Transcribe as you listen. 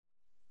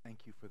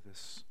thank you for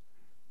this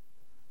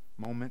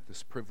moment,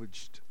 this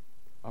privileged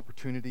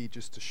opportunity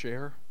just to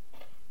share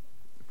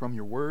from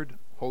your word.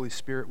 Holy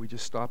Spirit, we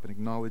just stop and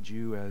acknowledge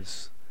you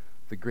as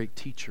the great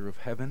teacher of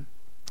heaven.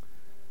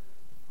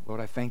 Lord,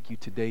 I thank you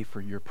today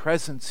for your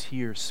presence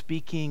here,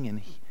 speaking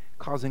and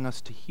causing us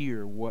to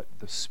hear what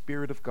the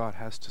Spirit of God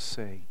has to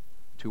say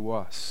to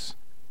us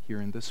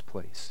here in this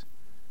place.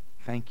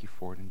 Thank you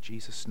for it in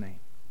Jesus' name.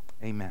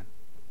 Amen.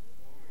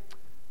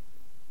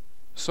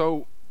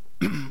 So,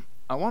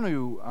 I want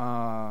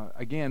to,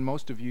 again,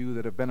 most of you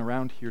that have been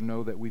around here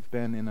know that we've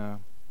been in a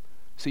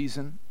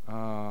season,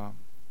 at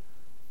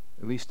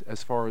least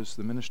as far as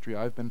the ministry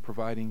I've been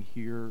providing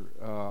here,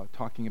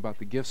 talking about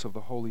the gifts of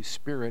the Holy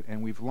Spirit,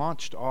 and we've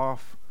launched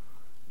off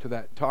to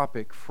that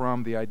topic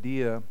from the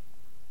idea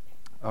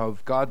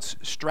of God's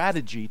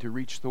strategy to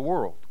reach the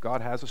world.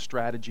 God has a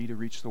strategy to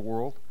reach the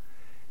world,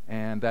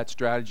 and that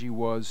strategy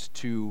was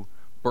to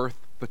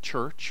birth the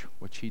church,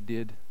 which he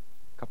did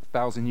a couple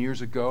thousand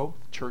years ago.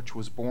 The church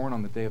was born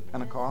on the day of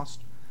Pentecost.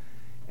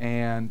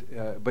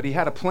 But he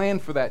had a plan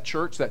for that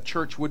church. That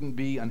church wouldn't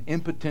be an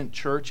impotent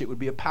church. It would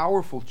be a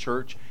powerful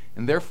church.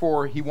 And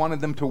therefore, he wanted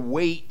them to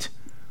wait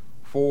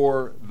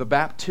for the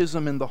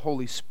baptism in the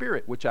Holy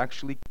Spirit, which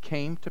actually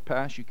came to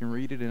pass. You can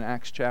read it in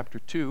Acts chapter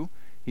 2.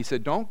 He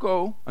said, don't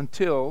go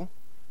until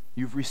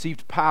you've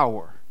received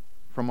power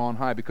from on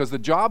high, because the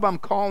job I'm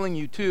calling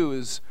you to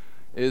is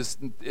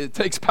it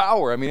takes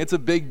power. I mean, it's a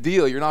big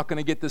deal. You're not going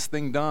to get this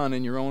thing done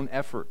in your own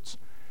efforts.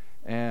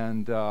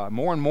 And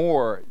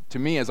more, to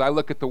me, as I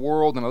look at the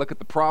world and I look at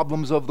the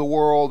problems of the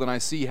world and I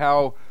see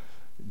how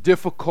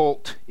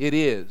difficult it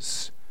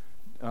is,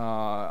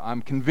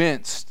 I'm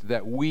convinced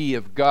that we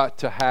have got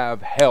to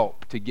have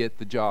help to get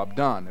the job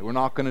done. We're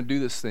not going to do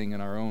this thing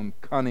in our own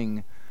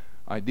cunning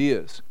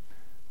ideas.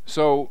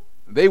 So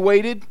they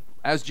waited,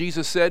 as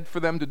Jesus said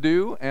for them to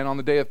do, and on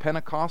the day of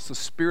Pentecost, the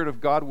Spirit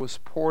of God was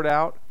poured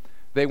out.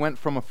 They went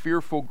from a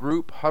fearful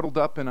group huddled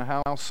up in a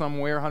house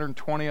somewhere,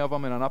 120 of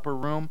them in an upper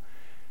room.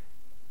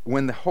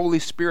 When the Holy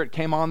Spirit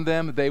came on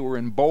them, they were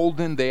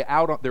emboldened. They're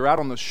out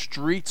on the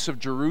streets of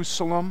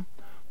Jerusalem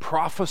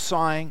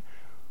prophesying,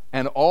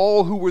 and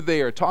all who were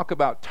there, talk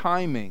about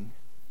timing,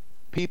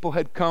 people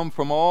had come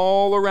from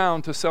all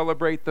around to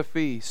celebrate the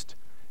feast.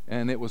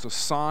 And it was a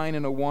sign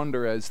and a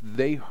wonder as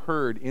they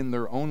heard in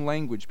their own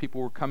language.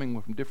 People were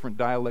coming from different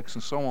dialects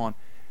and so on.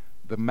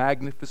 The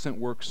magnificent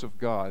works of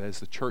God as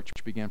the church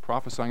began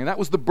prophesying. And that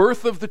was the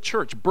birth of the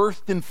church.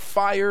 Birthed in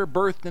fire,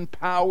 birthed in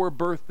power,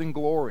 birthed in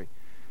glory.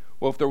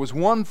 Well, if there was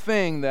one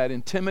thing that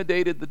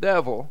intimidated the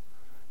devil,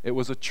 it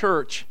was a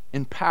church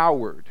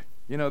empowered.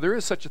 You know, there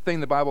is such a thing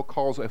the Bible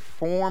calls a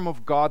form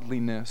of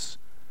godliness,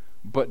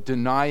 but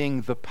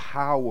denying the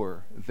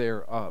power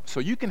thereof. So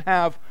you can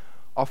have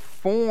a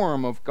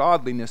form of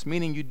godliness,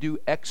 meaning you do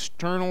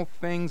external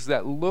things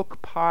that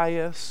look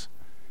pious.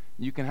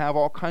 You can have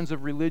all kinds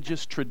of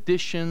religious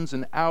traditions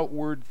and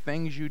outward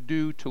things you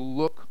do to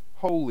look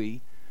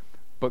holy,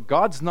 but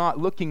God's not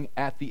looking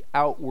at the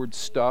outward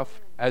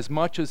stuff as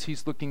much as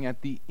he's looking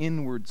at the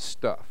inward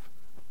stuff.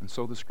 And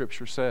so the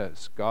scripture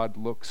says, God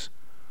looks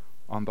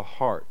on the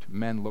heart,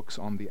 man looks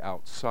on the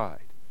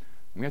outside.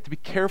 And we have to be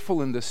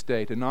careful in this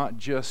day to not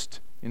just,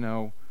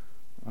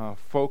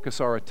 focus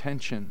our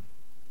attention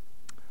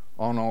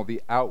on all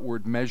the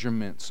outward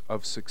measurements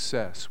of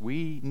success.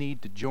 We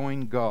need to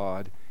join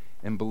God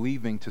in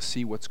believing to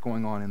see what's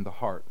going on in the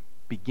heart,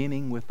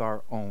 beginning with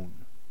our own.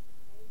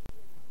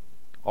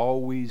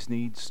 Always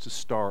needs to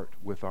start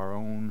with our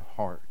own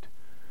heart.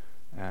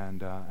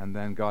 And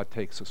then God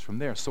takes us from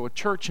there. So a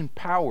church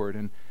empowered,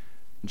 and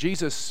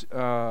Jesus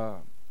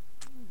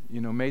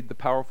made the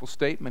powerful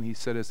statement. He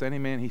said, as any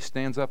man, he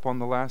stands up on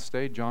the last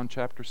day, John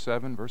chapter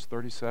 7, verse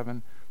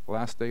 37, the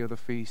last day of the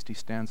feast, he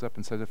stands up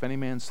and says, if any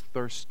man's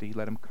thirsty,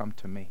 let him come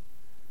to me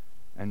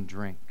and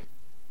drink.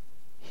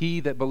 He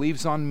that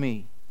believes on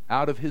me,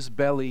 out of his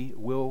belly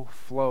will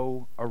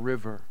flow a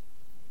river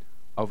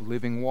of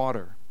living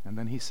water. And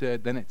then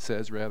it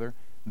says,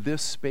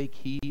 this spake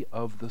he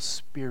of the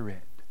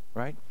Spirit,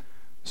 right?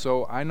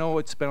 So I know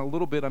it's been a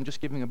little bit, I'm just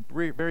giving a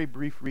very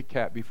brief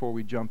recap before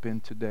we jump in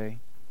today.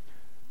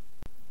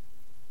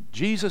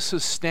 Jesus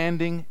is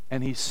standing,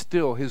 and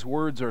his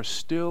words are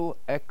still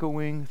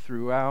echoing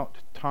throughout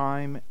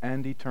time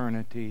and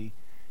eternity.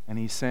 And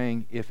he's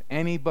saying, if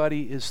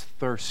anybody is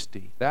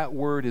thirsty, that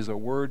word is a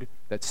word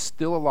that's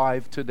still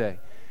alive today.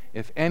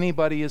 If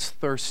anybody is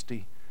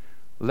thirsty,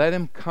 let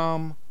him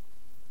come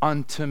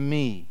unto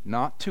me.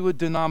 Not to a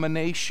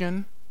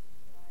denomination,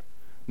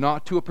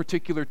 not to a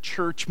particular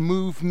church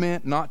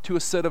movement, not to a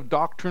set of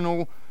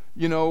doctrinal,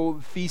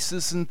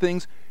 theses and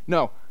things.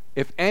 No.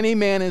 If any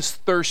man is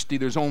thirsty,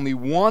 there's only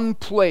one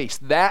place,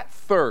 that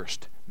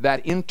thirst,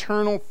 that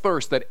internal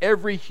thirst that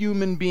every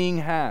human being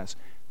has,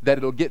 that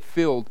it'll get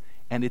filled,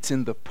 and it's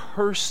in the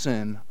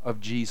person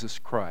of Jesus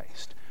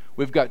Christ.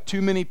 We've got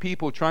too many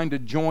people trying to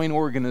join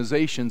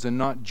organizations and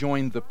not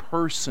join the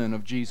person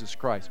of Jesus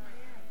Christ.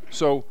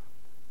 So,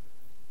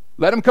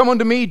 let him come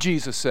unto me,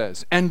 Jesus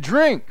says, and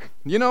drink.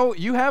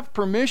 You have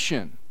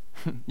permission.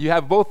 You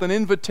have both an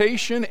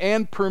invitation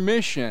and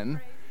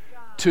permission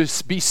to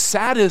be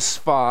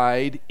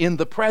satisfied in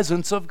the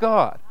presence of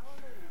God.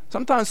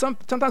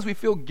 Sometimes we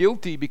feel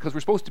guilty because we're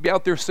supposed to be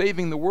out there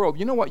saving the world.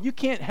 You know what? You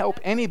can't help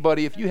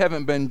anybody if you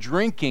haven't been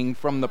drinking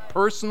from the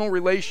personal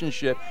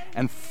relationship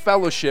and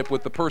fellowship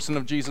with the person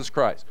of Jesus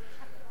Christ.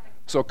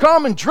 So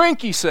come and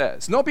drink, he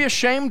says. Don't be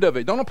ashamed of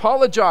it. Don't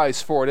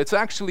apologize for it. It's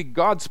actually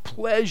God's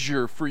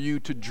pleasure for you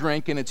to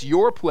drink, and it's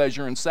your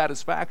pleasure and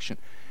satisfaction.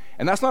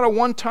 And that's not a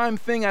one-time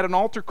thing at an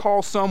altar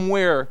call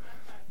somewhere.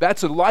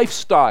 That's a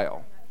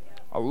lifestyle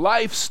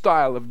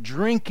of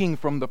drinking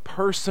from the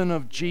person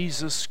of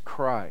Jesus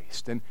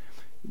Christ. And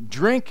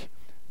drink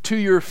to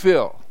your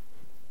fill.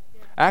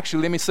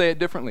 Actually, let me say it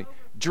differently.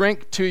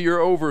 Drink to your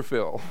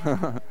overfill.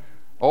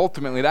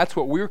 Ultimately, that's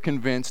what we're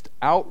convinced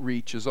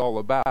outreach is all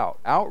about.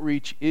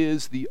 Outreach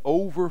is the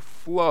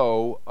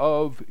overflow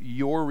of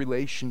your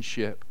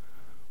relationship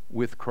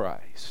with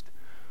Christ.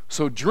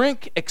 So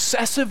drink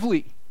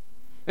excessively.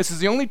 This is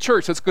the only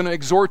church that's going to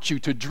exhort you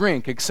to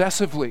drink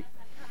excessively.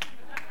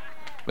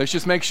 Let's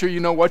just make sure you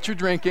know what you're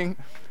drinking.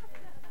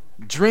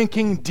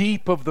 Drinking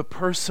deep of the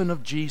person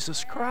of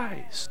Jesus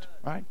Christ,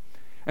 right?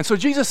 And so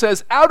Jesus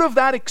says, out of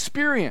that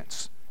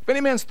experience, if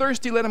any man's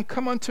thirsty, let him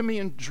come unto me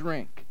and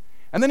drink.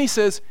 And then he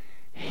says,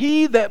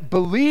 he that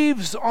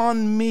believes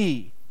on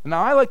me.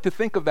 Now I like to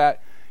think of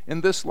that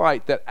in this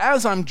light, that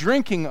as I'm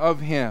drinking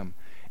of him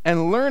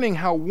and learning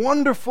how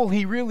wonderful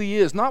he really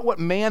is, not what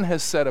man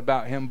has said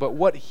about him, but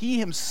what he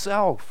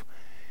himself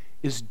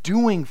is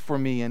doing for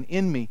me and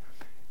in me,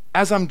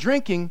 as I'm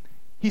drinking,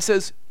 he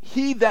says,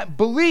 he that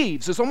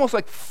believes. It's almost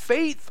like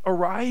faith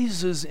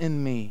arises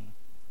in me.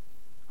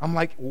 I'm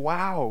like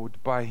wowed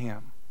by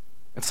him.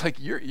 It's like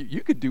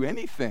you could do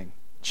anything,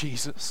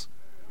 Jesus.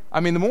 I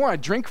mean, the more I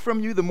drink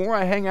from you, the more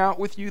I hang out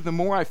with you, the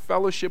more I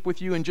fellowship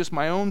with you in just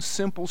my own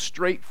simple,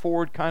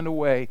 straightforward kind of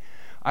way,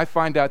 I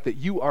find out that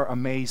you are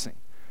amazing.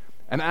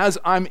 And as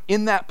I'm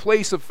in that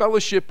place of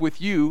fellowship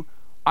with you,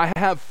 I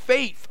have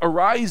faith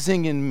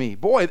arising in me.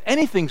 Boy,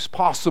 anything's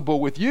possible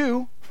with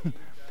you.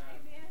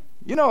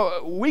 You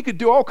know, we could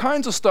do all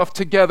kinds of stuff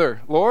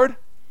together, Lord.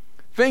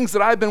 Things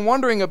that I've been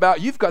wondering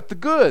about, you've got the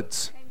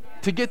goods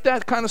to get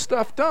that kind of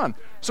stuff done.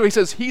 So he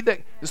says, he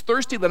that is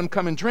thirsty, let him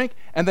come and drink.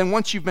 And then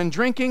once you've been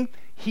drinking,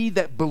 he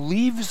that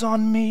believes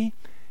on me,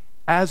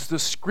 as the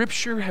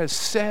scripture has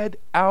said,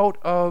 out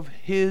of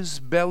his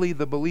belly,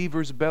 the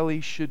believer's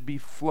belly, should be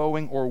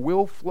flowing, or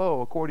will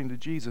flow, according to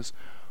Jesus,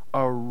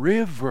 a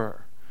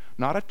river.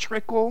 Not a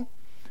trickle,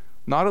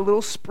 not a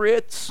little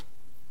spritz,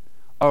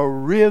 a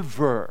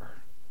river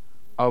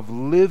of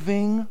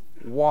living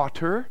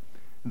water.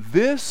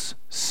 This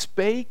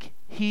spake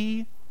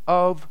he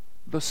of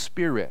the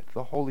Spirit,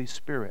 the Holy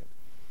Spirit.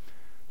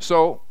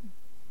 So,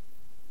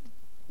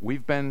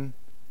 we've been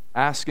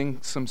asking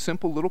some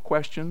simple little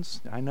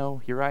questions. I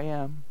know, here I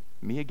am,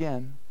 me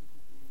again.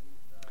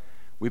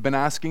 We've been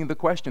asking the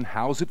question,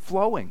 how's it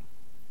flowing?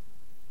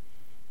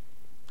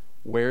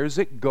 Where's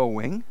it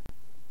going?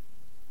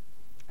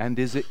 And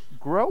is it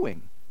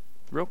growing?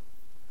 Real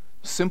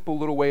simple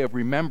little way of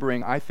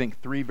remembering, I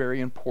think, three very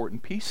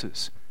important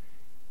pieces.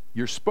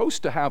 You're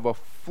supposed to have a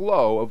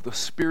flow of the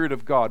Spirit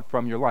of God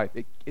from your life.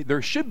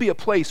 There should be a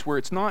place where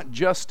it's not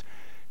just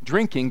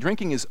drinking.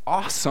 Drinking is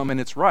awesome and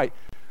it's right.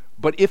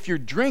 But if you're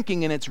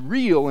drinking and it's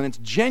real and it's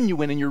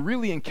genuine and you're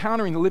really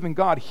encountering the living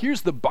God,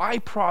 here's the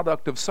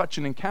byproduct of such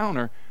an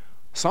encounter.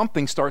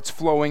 Something starts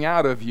flowing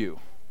out of you,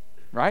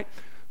 right?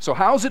 So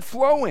how's it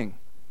flowing?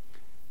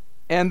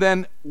 And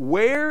then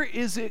where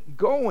is it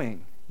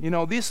going? You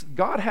know,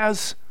 God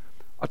has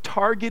a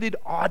targeted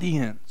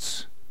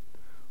audience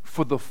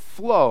for the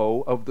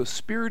flow of the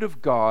Spirit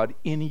of God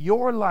in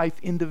your life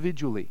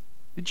individually.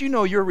 Did you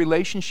know your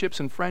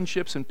relationships and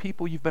friendships and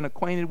people you've been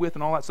acquainted with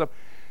and all that stuff,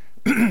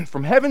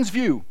 from heaven's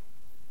view,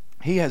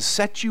 he has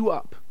set you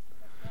up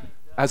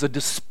as a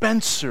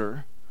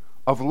dispenser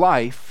of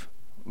life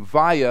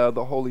via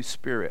the Holy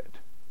Spirit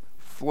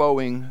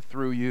flowing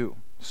through you.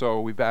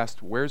 So we've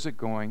asked, where's it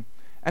going?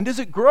 And is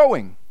it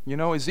growing? You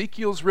know,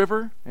 Ezekiel's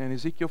river in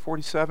Ezekiel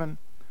 47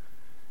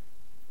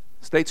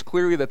 states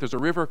clearly that there's a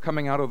river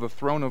coming out of the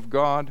throne of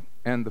God,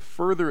 and the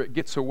further it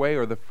gets away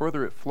or the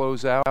further it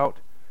flows out,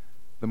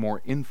 the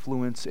more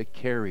influence it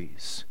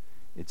carries.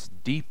 It's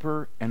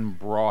deeper and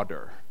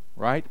broader,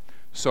 right?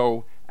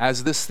 So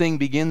as this thing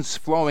begins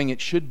flowing, it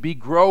should be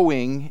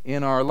growing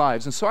in our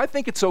lives. And so I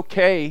think it's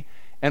okay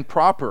and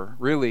proper,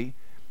 really,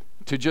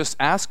 to just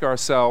ask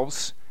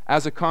ourselves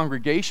as a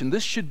congregation,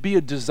 this should be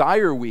a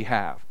desire we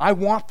have. I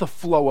want the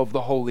flow of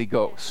the Holy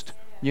Ghost,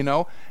 you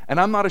know? And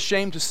I'm not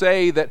ashamed to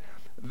say that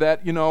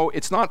you know,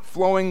 it's not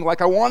flowing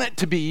like I want it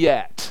to be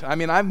yet. I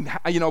mean,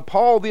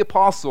 Paul the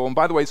apostle, and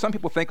by the way, some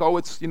people think, oh,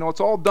 it's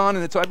all done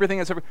and it's everything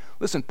that's ever.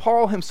 Listen,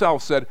 Paul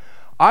himself said,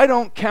 I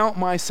don't count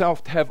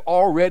myself to have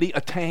already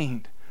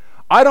attained.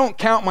 I don't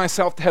count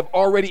myself to have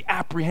already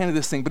apprehended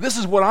this thing, but this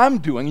is what I'm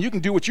doing. You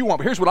can do what you want,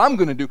 but here's what I'm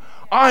going to do.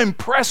 I'm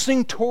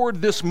pressing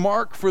toward this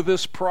mark for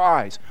this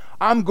prize.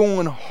 I'm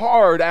going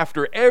hard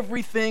after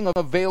everything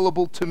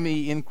available to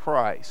me in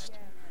Christ.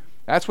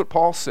 That's what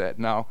Paul said.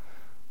 Now,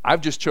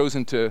 I've just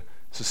chosen to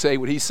to say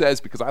what he says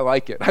because I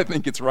like it. I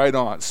think it's right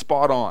on,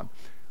 spot on.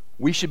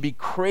 We should be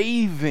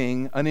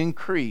craving an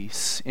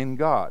increase in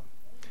God.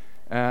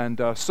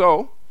 And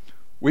so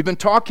we've been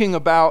talking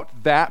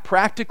about that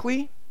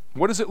practically.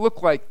 What does it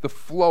look like, the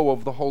flow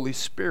of the Holy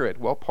Spirit?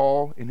 Well,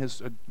 Paul, in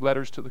his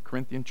letters to the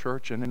Corinthian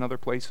church and in other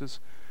places,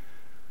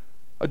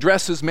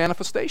 addresses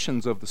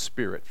manifestations of the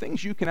Spirit,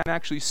 things you can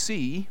actually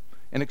see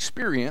and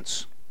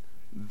experience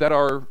that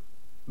are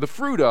the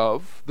fruit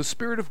of the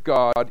Spirit of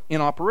God in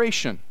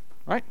operation,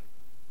 right?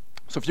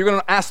 So if you're going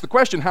to ask the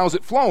question, how is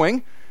it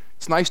flowing?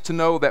 It's nice to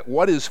know that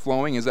what is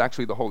flowing is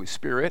actually the Holy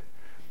Spirit,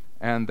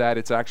 and that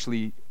it's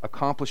actually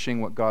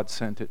accomplishing what God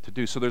sent it to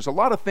do. So there's a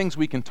lot of things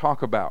we can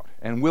talk about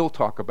and will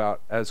talk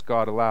about as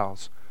God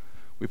allows.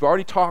 We've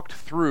already talked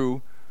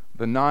through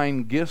the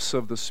 9 gifts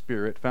of the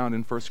Spirit found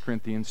in 1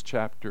 Corinthians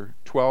chapter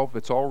 12.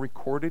 It's all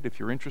recorded. If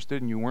you're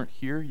interested and you weren't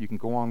here, you can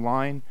go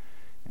online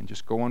and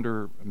just go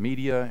under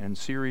media and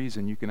series,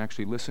 and you can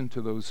actually listen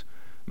to those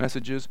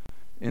messages.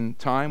 In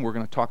time, we're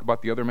going to talk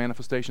about the other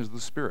manifestations of the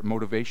Spirit,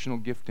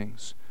 motivational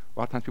giftings. A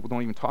lot of times people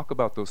don't even talk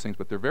about those things,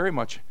 but they're very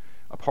much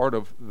a part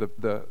of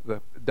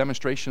the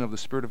demonstration of the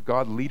Spirit of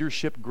God.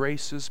 Leadership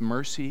graces,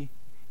 mercy,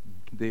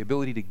 the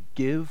ability to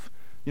give.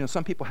 You know,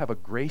 some people have a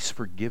grace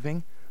for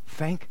giving.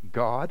 Thank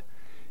God.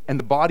 And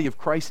the body of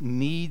Christ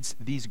needs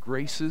these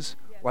graces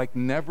like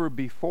never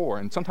before.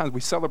 And sometimes we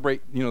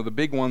celebrate, you know, the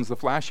big ones, the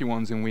flashy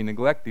ones, and we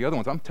neglect the other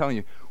ones. I'm telling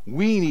you,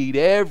 we need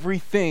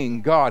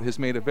everything God has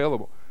made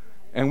available.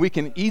 And we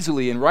can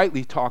easily and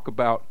rightly talk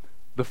about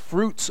the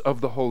fruits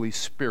of the Holy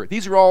Spirit.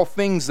 These are all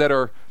things that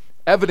are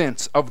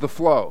evidence of the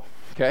flow,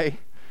 okay?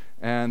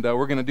 And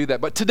we're going to do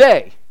that. But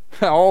today,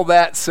 all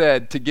that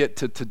said, to get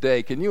to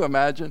today, can you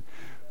imagine?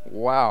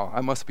 Wow,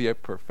 I must be a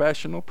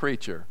professional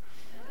preacher.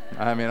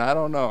 I mean, I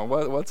don't know.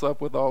 What's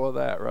up with all of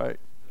that, right?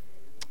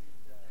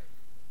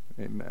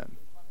 Amen.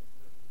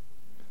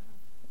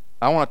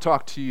 I want to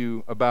talk to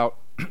you about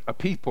a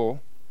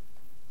people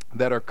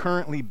that are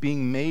currently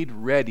being made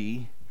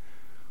ready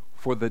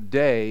for the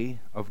day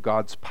of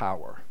God's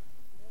power.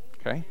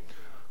 Okay?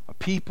 A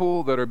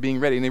people that are being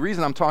ready. And the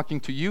reason I'm talking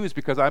to you is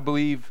because I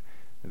believe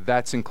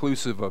that's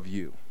inclusive of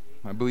you.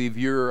 I believe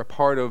you're a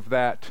part of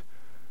that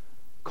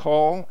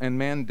call and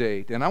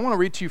mandate. And I want to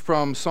read to you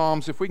from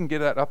Psalms. If we can get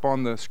that up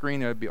on the screen,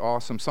 that'd be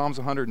awesome. Psalms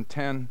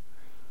 110,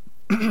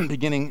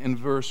 beginning in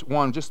verse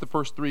 1, just the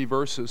first 3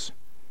 verses.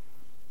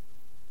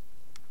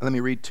 Let me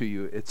read to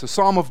you. It's a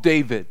Psalm of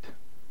David.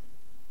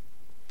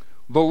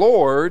 The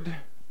Lord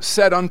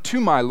said unto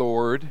my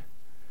Lord,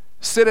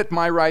 sit at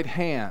my right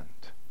hand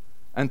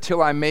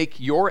until I make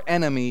your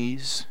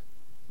enemies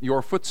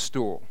your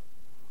footstool.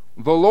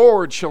 The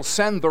Lord shall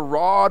send the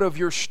rod of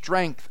your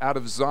strength out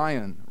of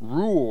Zion.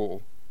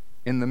 Rule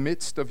in the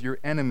midst of your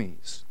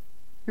enemies.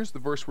 Here's the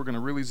verse we're going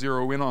to really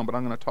zero in on, but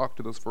I'm going to talk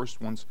to those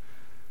first ones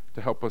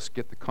to help us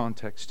get the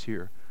context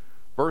here.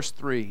 Verse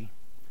 3,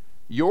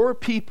 your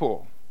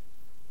people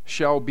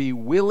shall be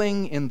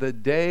willing in the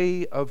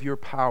day of your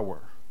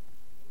power.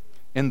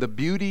 In the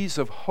beauties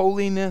of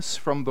holiness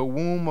from the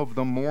womb of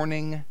the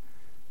morning,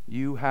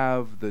 you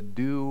have the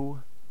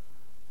dew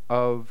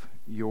of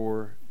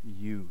your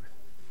youth.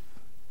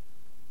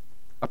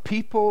 A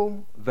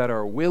people that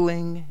are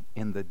willing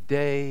in the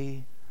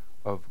day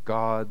of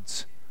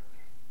God's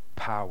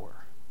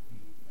power.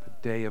 The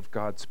day of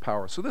God's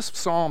power. So this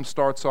psalm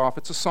starts off,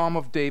 it's a psalm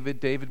of David.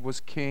 David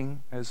was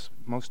king, as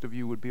most of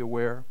you would be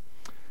aware.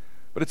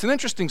 But it's an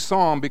interesting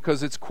psalm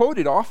because it's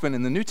quoted often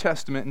in the New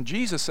Testament, and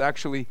Jesus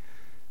actually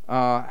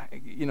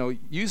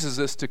uses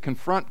this to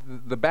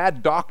confront the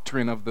bad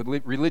doctrine of the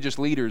religious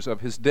leaders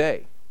of his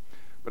day.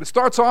 But it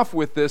starts off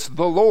with this,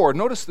 the Lord.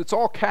 Notice it's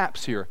all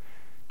caps here.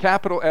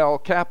 Capital L,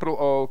 capital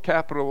O,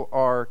 capital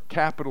R,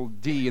 capital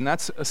D. And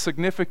that's a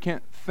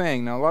significant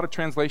thing. Now, a lot of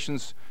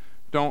translations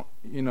don't,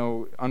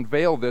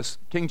 unveil this.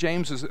 King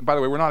James is, by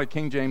the way, we're not a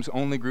King James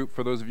only group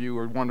for those of you who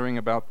are wondering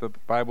about the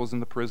Bibles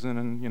in the prison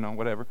and,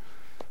 whatever.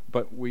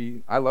 But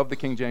I love the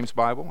King James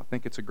Bible. I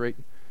think it's a great,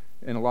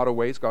 in a lot of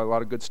ways, got a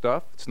lot of good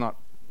stuff. It's not,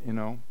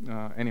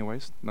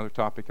 anyways, another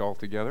topic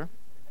altogether.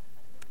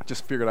 I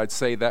just figured I'd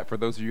say that for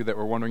those of you that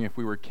were wondering if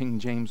we were King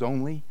James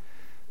only.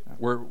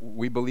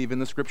 We believe in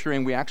the Scripture,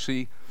 and we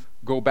actually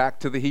go back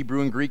to the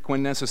Hebrew and Greek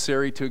when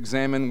necessary to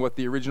examine what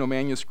the original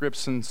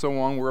manuscripts and so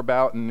on were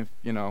about. And,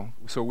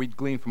 so we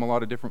glean from a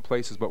lot of different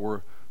places, but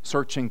we're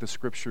searching the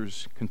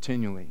Scriptures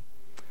continually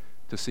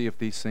to see if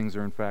these things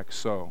are in fact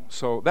so.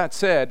 So that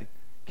said,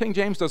 King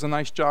James does a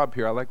nice job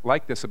here. I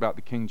like this about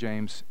the King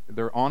James.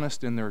 They're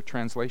honest in their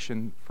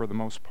translation for the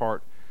most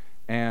part,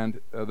 and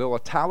they'll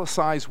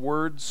italicize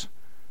words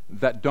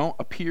that don't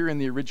appear in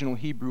the original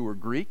Hebrew or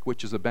Greek,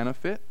 which is a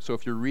benefit. So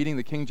if you're reading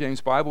the King James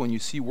Bible and you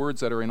see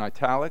words that are in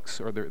italics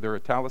or they're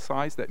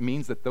italicized, that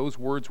means that those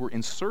words were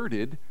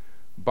inserted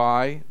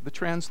by the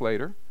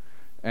translator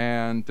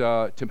and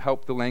to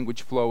help the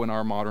language flow in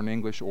our modern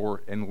English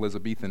or in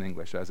Elizabethan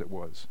English as it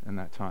was in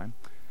that time.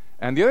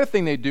 And the other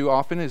thing they do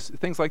often is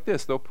things like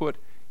this. They'll put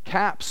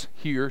caps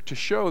here to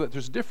show that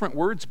there's different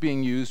words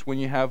being used when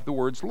you have the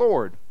words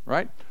Lord,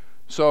 right?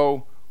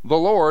 So The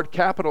Lord,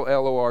 capital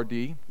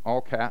L-O-R-D,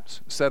 all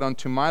caps, said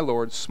unto my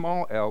Lord,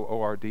 small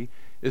L-O-R-D,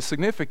 is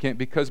significant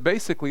because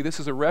basically this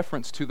is a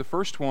reference to the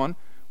first one,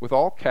 with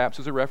all caps,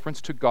 is a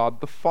reference to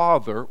God the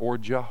Father or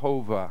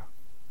Jehovah.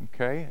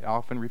 Okay?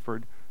 Often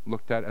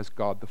looked at as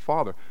God the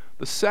Father.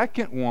 The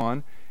second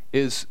one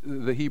is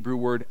the Hebrew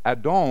word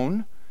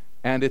Adon,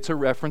 and it's a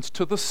reference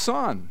to the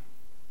Son.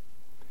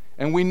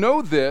 And we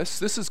know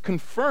this is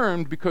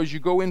confirmed because you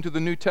go into the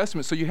New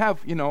Testament. So you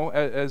have,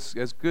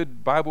 as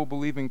good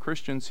Bible-believing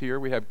Christians here,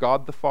 we have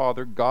God the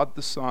Father, God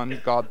the Son,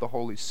 God the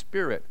Holy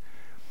Spirit.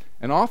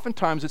 And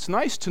oftentimes it's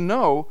nice to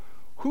know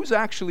who's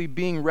actually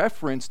being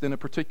referenced in a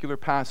particular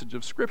passage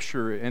of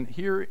Scripture. And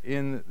here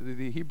in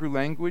the Hebrew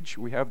language,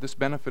 we have this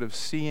benefit of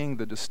seeing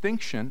the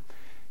distinction.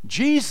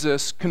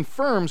 Jesus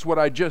confirms what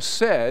I just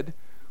said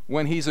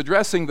when he's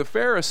addressing the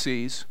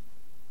Pharisees.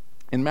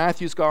 In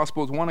Matthew's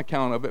Gospel is one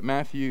account of it,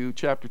 Matthew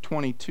chapter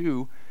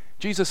 22.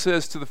 Jesus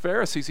says to the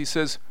Pharisees, he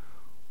says,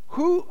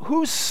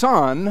 whose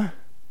son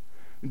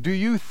do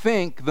you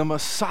think the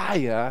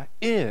Messiah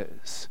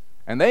is?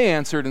 And they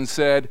answered and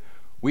said,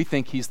 we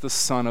think he's the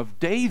son of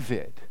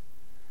David.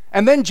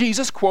 And then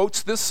Jesus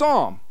quotes this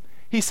psalm.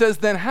 He says,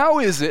 then how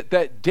is it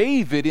that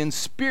David in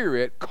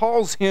spirit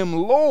calls him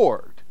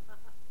Lord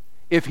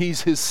if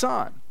he's his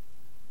son?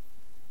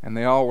 And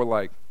they all were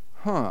like,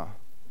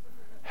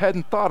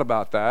 hadn't thought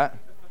about that.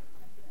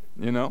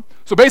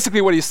 So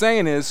basically what he's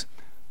saying is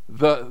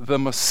the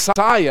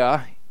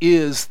Messiah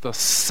is the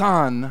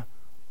Son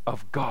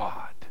of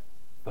God,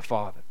 the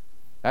Father.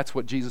 That's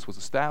what Jesus was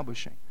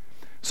establishing.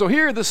 So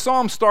here the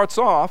psalm starts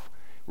off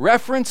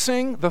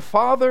referencing the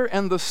Father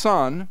and the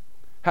Son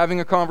having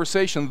a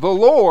conversation. The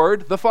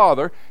Lord, the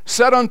Father,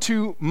 said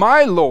unto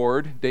my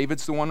Lord,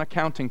 David's the one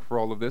accounting for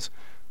all of this,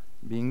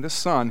 being the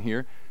Son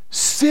here,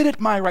 sit at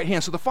my right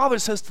hand. So the Father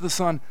says to the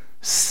Son,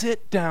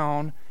 sit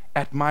down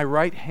at my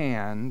right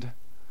hand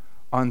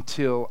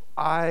until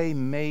I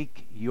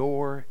make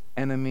your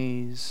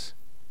enemies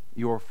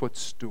your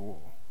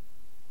footstool.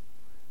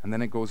 And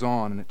then it goes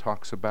on and it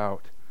talks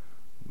about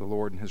the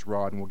Lord and his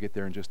rod, and we'll get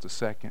there in just a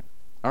second.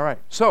 All right,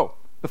 so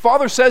the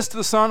Father says to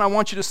the Son, I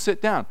want you to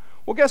sit down.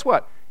 Well, guess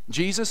what?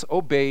 Jesus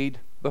obeyed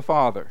the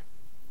Father.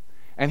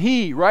 And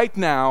he, right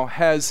now,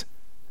 has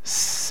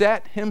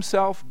set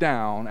himself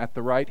down at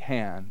the right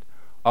hand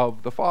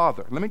of the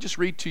Father. Let me just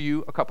read to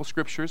you a couple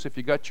scriptures. If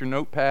you got your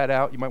notepad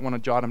out, you might want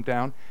to jot them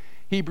down.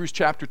 Hebrews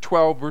chapter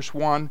 12, verse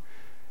 1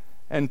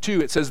 and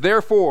 2. It says,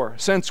 therefore,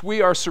 since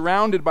we are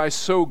surrounded by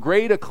so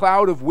great a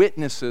cloud of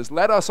witnesses,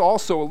 let us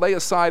also lay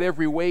aside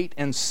every weight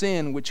and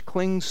sin which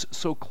clings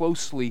so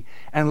closely,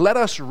 and let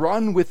us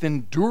run with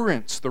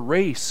endurance the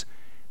race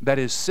that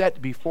is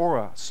set before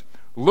us,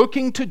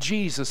 looking to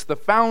Jesus, the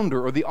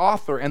founder or the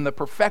author and the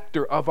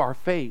perfecter of our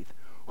faith,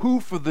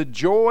 who for the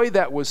joy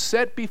that was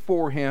set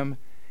before him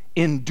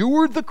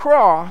endured the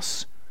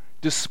cross,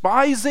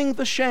 despising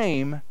the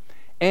shame,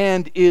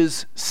 and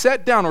is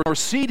set down or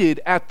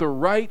seated at the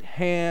right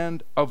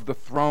hand of the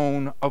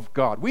throne of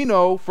God. We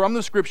know from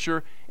the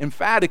Scripture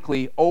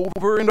emphatically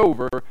over and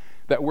over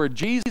that where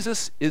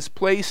Jesus is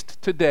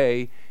placed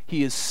today,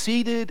 he is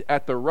seated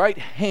at the right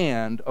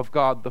hand of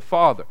God the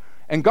Father.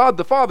 And God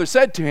the Father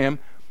said to him,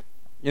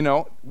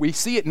 we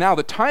see it now,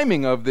 the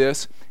timing of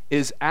this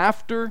is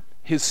after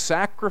his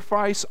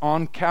sacrifice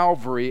on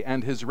Calvary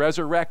and his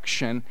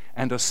resurrection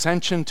and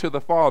ascension to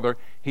the Father.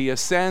 He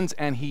ascends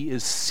and he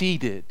is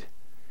seated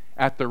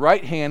at the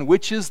right hand,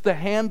 which is the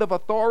hand of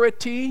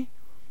authority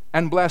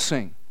and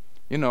blessing.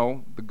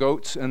 The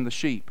goats and the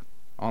sheep.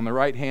 On the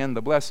right hand,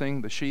 the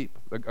blessing, the sheep,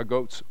 the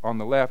goats on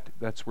the left,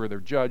 that's where they're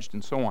judged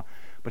and so on.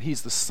 But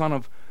he's the son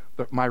of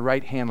my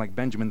right hand, like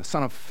Benjamin, the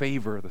son of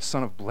favor, the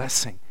son of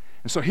blessing.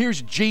 And so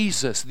here's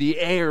Jesus, the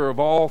heir of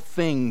all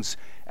things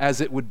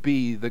as it would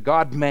be, the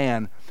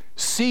God-man,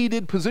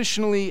 seated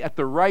positionally at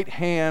the right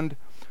hand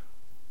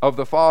of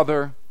the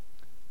Father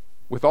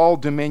with all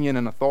dominion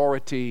and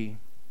authority,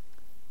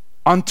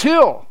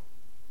 until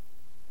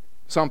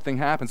something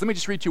happens. Let me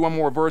just read you one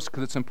more verse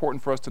because it's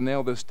important for us to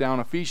nail this down.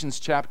 Ephesians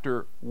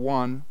chapter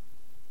 1,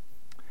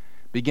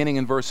 beginning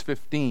in verse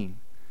 15.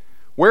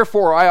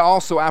 Wherefore I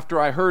also, after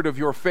I heard of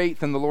your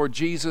faith in the Lord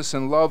Jesus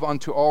and love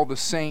unto all the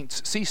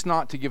saints, cease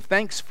not to give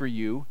thanks for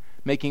you,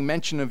 making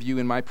mention of you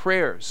in my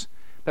prayers,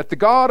 that the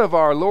God of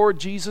our Lord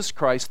Jesus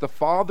Christ, the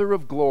Father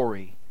of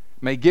glory,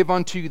 may give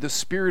unto you the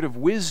spirit of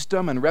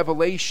wisdom and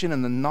revelation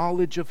and the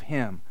knowledge of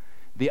him,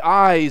 the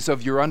eyes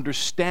of your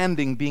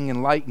understanding being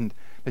enlightened,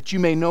 that you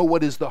may know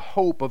what is the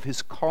hope of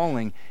his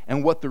calling,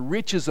 and what the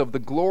riches of the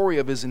glory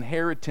of his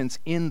inheritance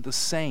in the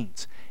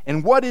saints,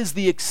 and what is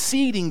the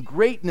exceeding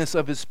greatness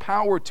of his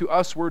power to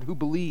usward who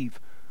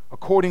believe,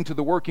 according to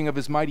the working of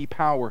his mighty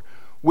power,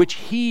 which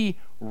he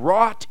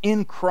wrought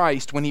in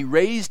Christ when he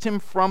raised him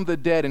from the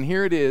dead, and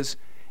here it is,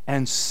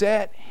 and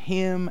set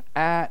him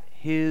at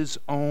his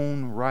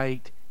own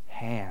right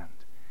hand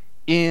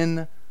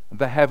in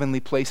the heavenly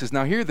places.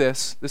 Now hear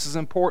this is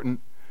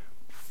important.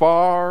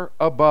 Far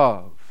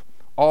above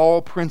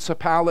all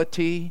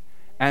principality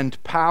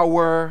and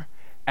power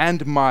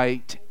and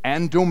might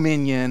and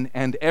dominion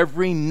and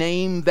every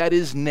name that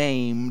is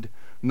named,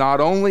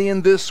 not only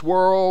in this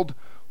world,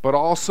 but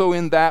also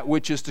in that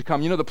which is to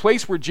come. You know, the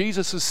place where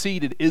Jesus is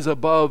seated is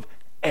above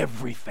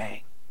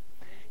everything.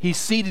 He's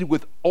seated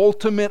with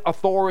ultimate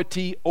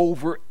authority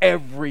over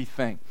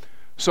everything.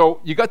 So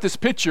you got this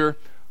picture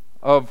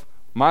of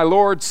my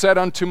Lord said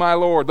unto my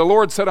Lord, the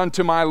Lord said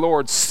unto my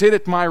Lord, sit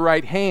at my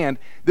right hand.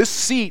 This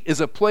seat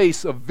is a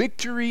place of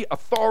victory,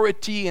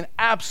 authority, and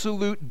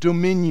absolute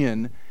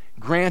dominion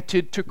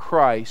granted to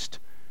Christ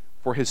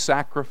for his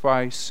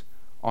sacrifice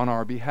on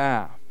our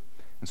behalf.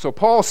 And so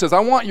Paul says, I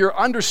want your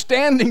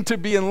understanding to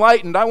be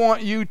enlightened. I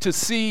want you to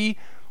see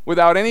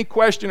without any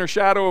question or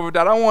shadow of a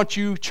doubt. I want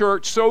you,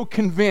 church, so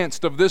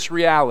convinced of this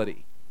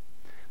reality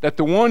that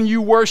the one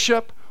you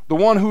worship, the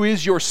one who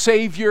is your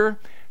Savior,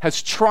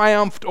 has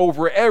triumphed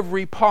over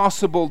every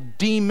possible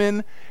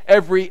demon,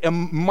 every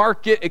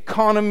market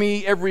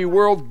economy, every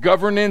world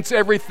governance,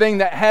 everything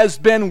that has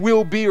been,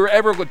 will be, or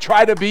ever will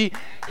try to be.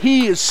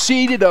 He is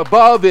seated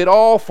above it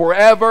all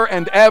forever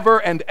and ever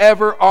and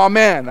ever.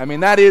 Amen. I mean,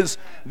 that is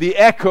the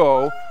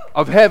echo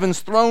of heaven's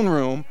throne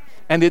room,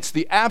 and it's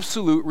the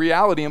absolute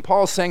reality. And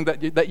Paul's saying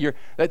that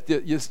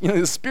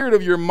the spirit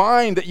of your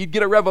mind, that you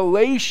get a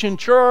revelation,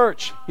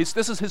 church.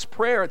 This is his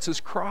prayer. It's his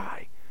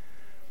cry.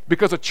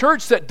 Because a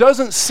church that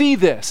doesn't see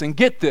this and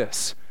get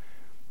this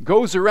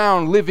goes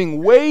around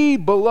living way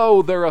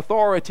below their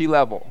authority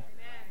level.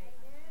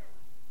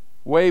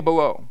 Way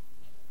below.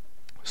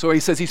 So he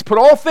says he's put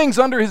all things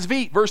under his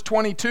feet, verse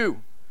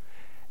 22,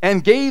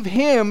 and gave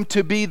him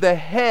to be the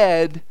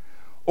head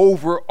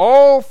over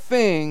all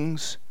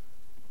things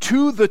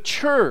to the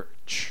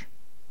church,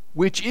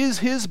 which is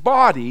his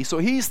body. So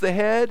he's the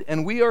head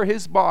and we are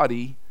his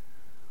body,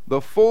 the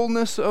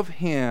fullness of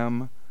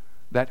him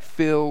that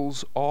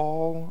fills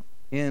all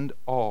in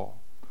all.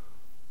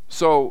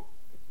 So,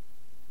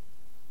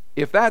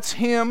 if that's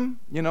him,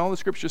 you know, the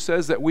scripture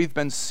says that we've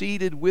been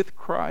seated with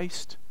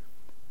Christ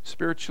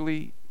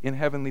spiritually in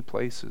heavenly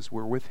places.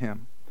 We're with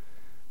him.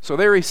 So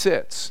there he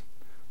sits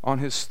on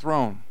his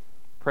throne.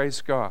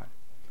 Praise God.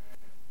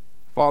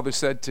 Father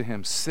said to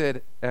him,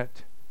 sit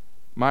at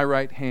my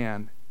right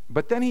hand.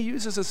 But then he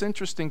uses this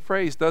interesting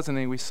phrase, doesn't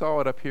he? We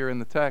saw it up here in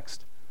the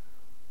text.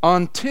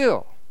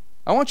 Until.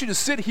 I want you to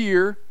sit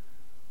here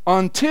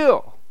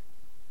until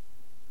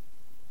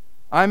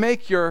I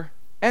make your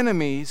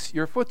enemies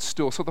your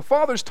footstool. So the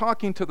Father's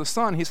talking to the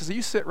Son. He says,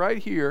 you sit right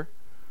here.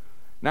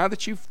 Now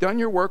that you've done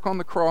your work on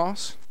the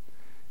cross,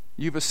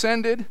 you've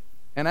ascended,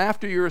 and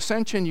after your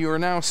ascension, you are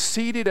now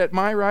seated at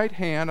my right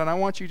hand, and I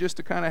want you just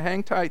to kind of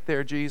hang tight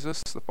there,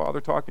 Jesus, the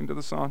Father talking to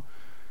the Son.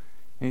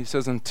 And he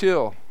says,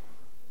 until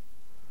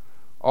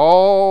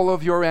all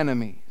of your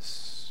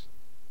enemies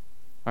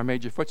are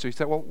made your footstool. He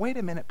said, well, wait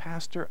a minute,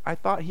 Pastor. I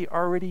thought he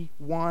already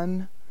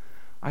won.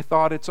 I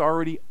thought it's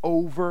already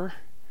over.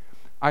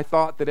 I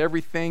thought that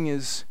everything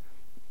is,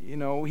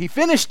 he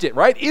finished it,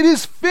 right? It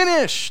is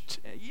finished.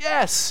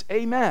 Yes,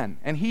 amen.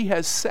 And he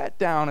has sat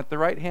down at the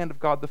right hand of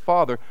God the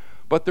Father.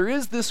 But there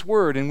is this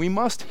word, and we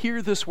must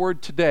hear this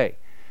word today,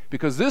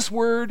 because this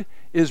word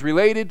is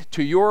related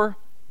to your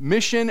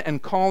mission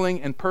and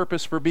calling and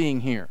purpose for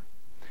being here.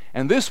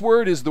 And this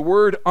word is the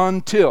word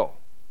until.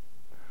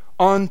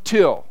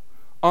 Until.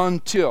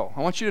 Until.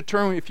 I want you to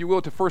turn, if you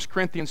will, to 1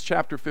 Corinthians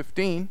chapter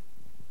 15.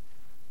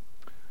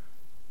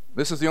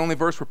 This is the only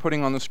verse we're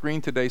putting on the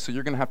screen today, so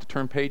you're going to have to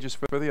turn pages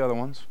for the other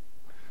ones.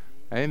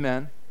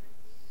 Amen.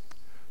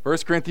 1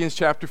 Corinthians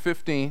chapter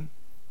 15.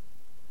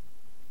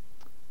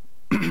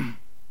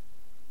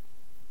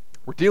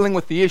 We're dealing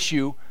with the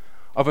issue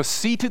of a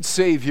seated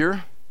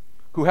Savior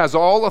who has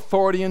all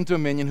authority and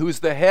dominion, who is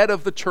the head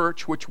of the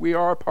church, which we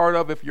are a part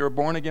of if you're a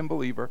born-again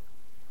believer.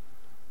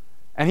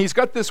 And he's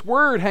got this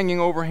word hanging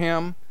over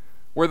him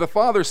where the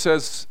Father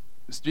says,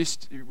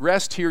 just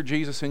rest here,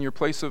 Jesus, in your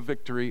place of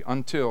victory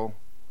until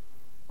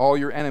all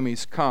your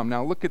enemies come.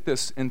 Now look at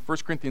this in 1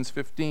 Corinthians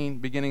 15,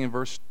 beginning in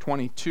verse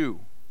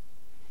 22.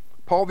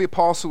 Paul the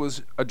Apostle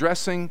is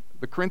addressing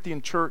the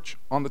Corinthian church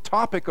on the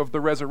topic of the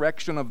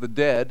resurrection of the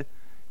dead.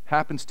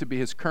 Happens to be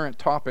his current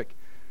topic.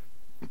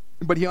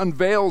 But he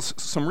unveils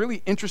some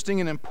really interesting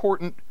and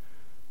important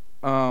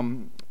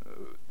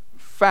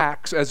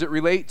facts as it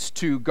relates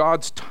to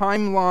God's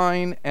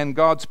timeline and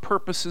God's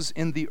purposes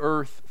in the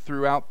earth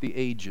throughout the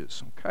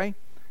ages. Okay?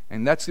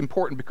 And that's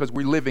important because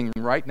we're living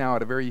right now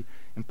at a very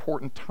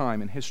important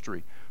time in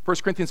history. 1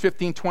 Corinthians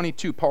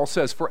 15:22, Paul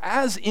says, for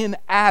as in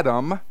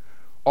Adam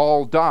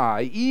all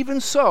die, even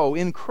so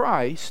in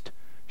Christ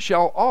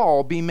shall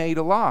all be made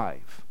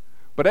alive.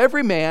 But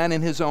every man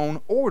in his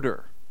own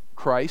order.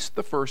 Christ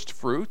the first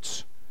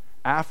fruits,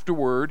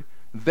 afterward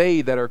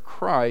they that are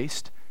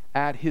Christ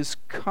at his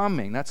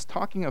coming. That's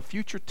talking of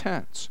future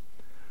tense.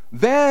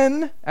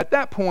 Then, at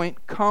that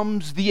point,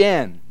 comes the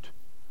end,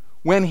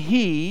 when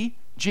he,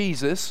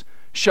 Jesus,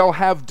 shall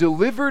have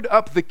delivered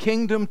up the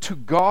kingdom to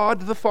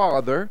God the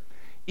Father,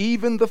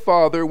 even the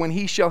Father, when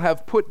he shall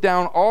have put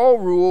down all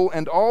rule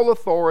and all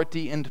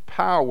authority and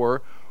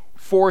power,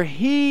 for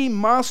he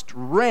must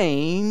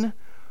reign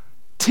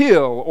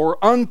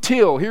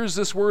until, here's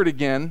this word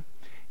again,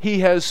 he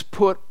has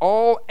put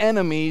all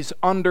enemies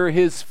under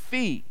his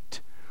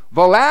feet.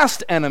 The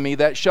last enemy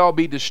that shall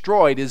be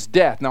destroyed is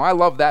death. Now, I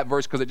love that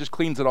verse because it just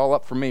cleans it all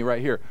up for me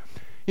right here.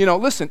 You know,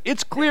 listen,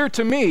 it's clear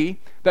to me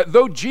that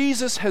though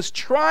Jesus has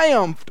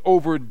triumphed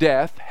over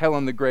death, hell,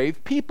 and the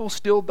grave, people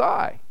still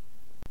die.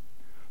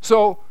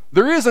 So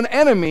there is an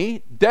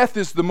enemy. Death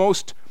is the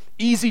most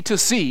easy to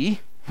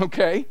see,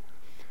 okay?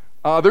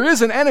 There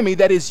is an enemy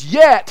that is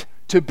yet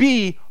to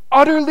be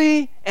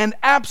utterly and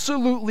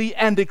absolutely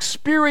and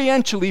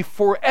experientially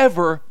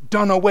forever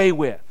done away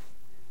with.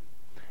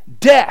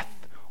 Death,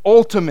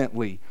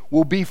 ultimately,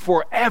 will be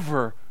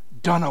forever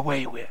done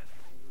away with.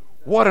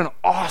 What an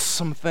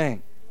awesome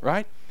thing,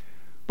 right?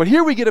 But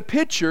here we get a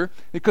picture,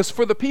 because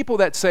for the people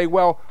that say,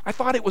 well, I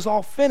thought it was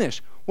all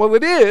finished. Well,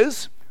 it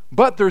is,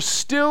 but there's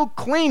still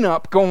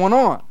cleanup going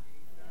on.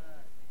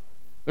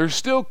 There's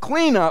still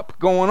cleanup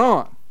going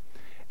on.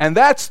 And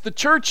that's the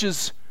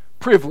church's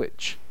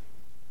privilege.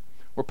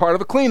 We're part of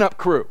the cleanup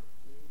crew.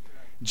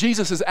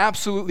 Jesus is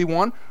absolutely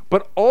one,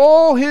 but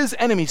all his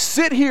enemies,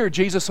 sit here,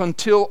 Jesus,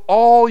 until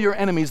all your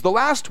enemies. The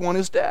last one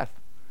is death.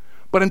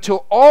 But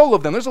until all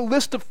of them, there's a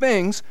list of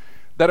things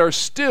that are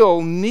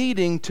still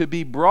needing to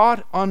be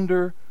brought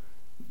under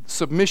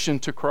submission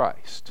to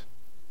Christ,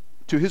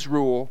 to his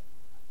rule,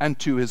 and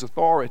to his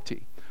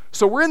authority.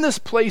 So we're in this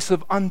place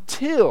of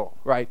until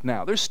right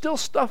now. There's still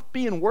stuff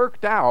being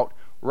worked out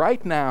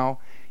right now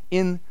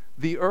in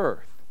the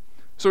earth.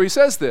 So he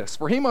says this,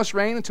 for he must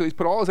reign until he's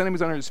put all his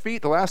enemies under his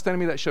feet. The last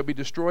enemy that shall be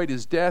destroyed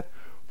is death,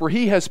 for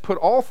he has put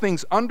all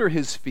things under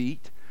his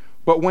feet.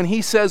 But when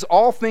he says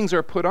all things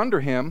are put under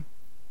him,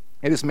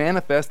 it is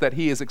manifest that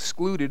he is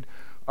excluded,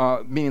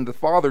 meaning the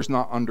Father's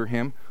not under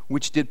him,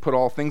 which did put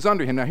all things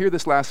under him. Now hear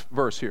this last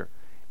verse here.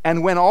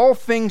 And when all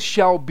things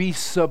shall be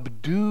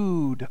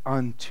subdued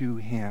unto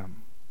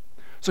him.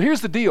 So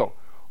here's the deal.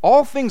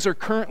 All things are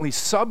currently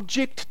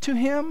subject to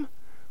him,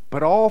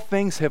 but all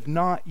things have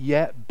not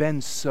yet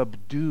been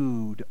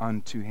subdued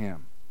unto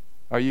him.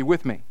 Are you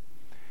with me?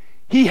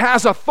 He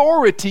has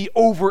authority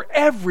over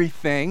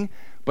everything,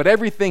 but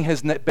everything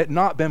has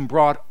not been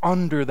brought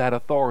under that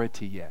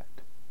authority yet.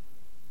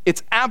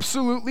 It's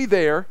absolutely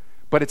there,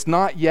 but it's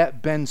not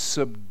yet been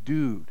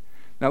subdued.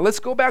 Now let's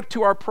go back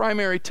to our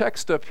primary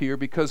text up here,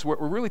 because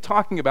what we're really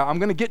talking about, I'm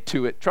going to get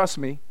to it, trust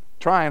me,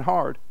 trying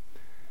hard.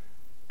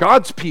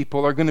 God's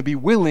people are going to be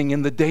willing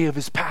in the day of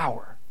his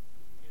power.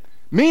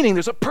 Meaning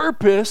there's a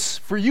purpose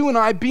for you and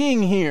I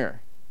being here.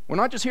 We're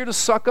not just here to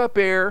suck up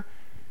air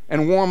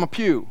and warm a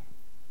pew.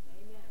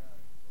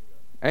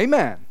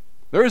 Amen.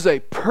 There is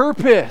a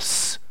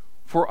purpose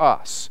for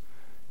us.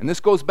 And this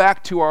goes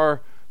back to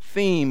our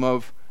theme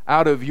of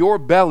out of your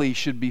belly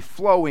should be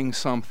flowing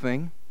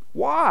something.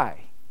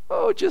 Why?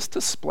 Oh, just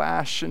to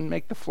splash and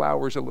make the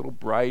flowers a little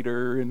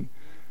brighter. And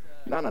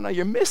no,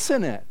 you're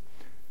missing it.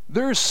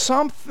 There's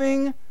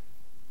something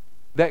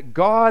that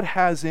God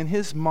has in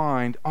his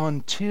mind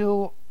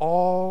until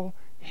all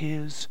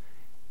his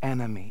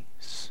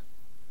enemies.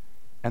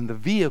 And the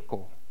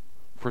vehicle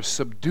for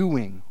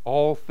subduing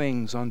all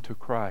things unto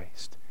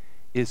Christ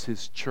is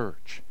his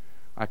church.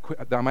 I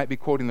might be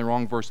quoting the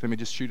wrong verse. Let me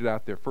just shoot it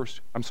out there.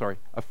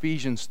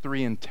 Ephesians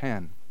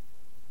 3:10.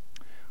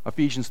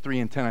 Ephesians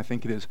 3:10, I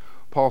think it is.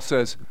 Paul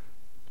says,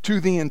 to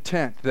the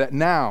intent that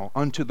now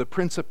unto the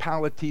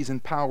principalities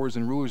and powers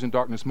and rulers in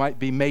darkness might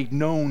be made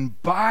known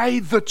by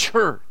the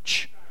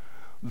church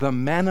the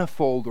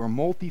manifold or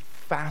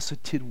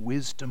multifaceted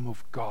wisdom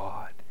of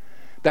God,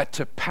 that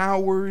to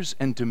powers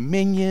and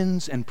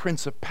dominions and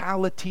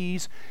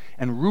principalities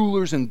and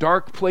rulers in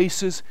dark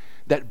places,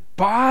 that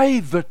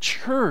by the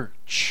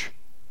church,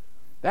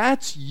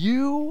 that's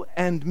you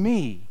and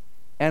me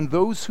and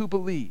those who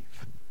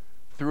believe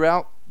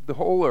throughout the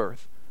whole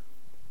earth,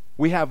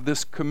 we have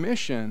this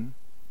commission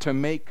to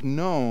make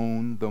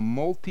known the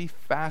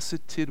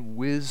multifaceted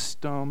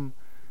wisdom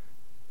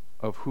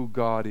of who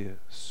God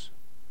is.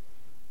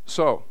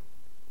 So,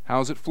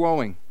 how's it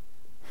flowing?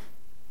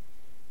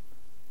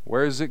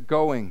 Where is it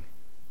going?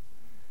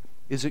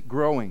 Is it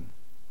growing?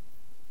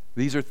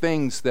 These are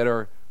things that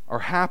are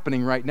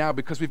happening right now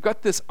because we've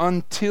got this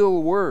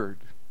until word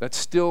that's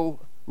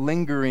still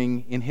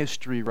lingering in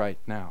history right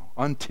now.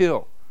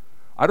 Until.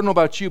 I don't know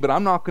about you, but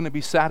I'm not going to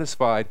be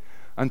satisfied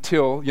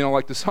until,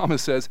 like the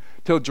psalmist says,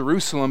 till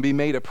Jerusalem be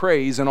made a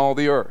praise in all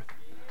the earth.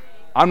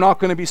 I'm not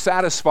going to be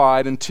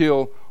satisfied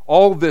until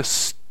all this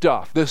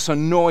stuff, this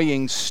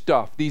annoying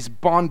stuff, these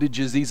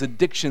bondages, these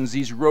addictions,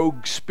 these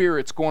rogue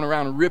spirits going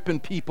around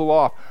ripping people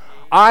off.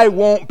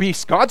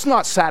 God's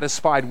not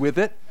satisfied with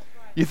it.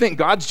 You think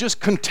God's just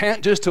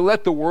content just to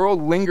let the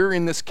world linger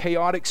in this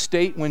chaotic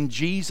state when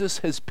Jesus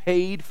has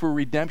paid for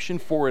redemption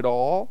for it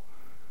all?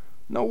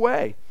 No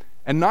way.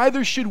 And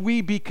neither should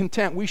we be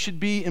content. We should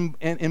be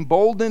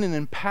emboldened and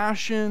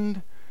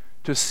impassioned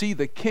to see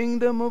the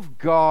kingdom of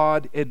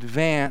God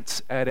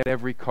advance at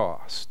every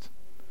cost.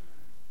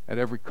 At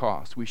every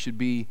cost. We should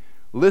be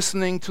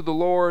listening to the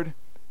Lord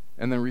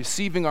and then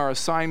receiving our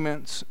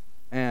assignments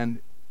and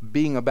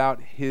being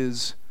about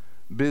his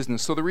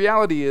business. So the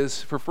reality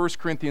is, for 1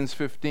 Corinthians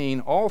 15,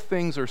 all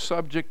things are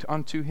subject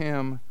unto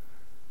him,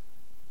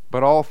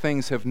 but all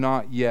things have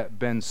not yet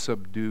been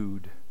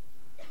subdued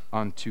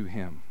unto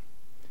him.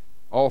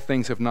 All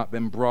things have not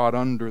been brought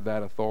under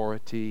that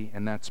authority,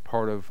 and that's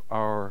part of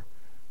our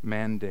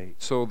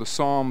mandate. So the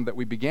psalm that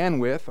we began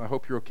with, I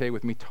hope you're okay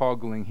with me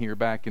toggling here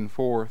back and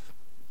forth.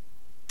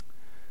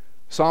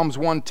 Psalms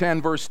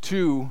 110 verse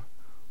 2,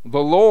 the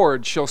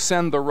Lord shall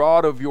send the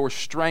rod of your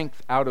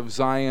strength out of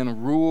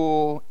Zion,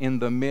 rule in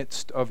the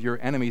midst of your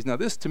enemies. Now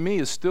this to me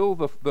is still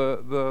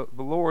the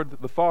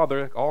Lord, the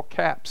Father, all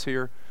caps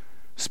here,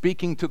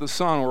 speaking to the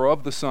Son or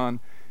of the Son,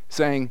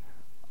 saying,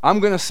 I'm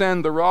going to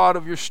send the rod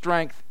of your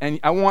strength, and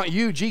I want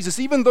you, Jesus,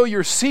 even though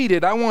you're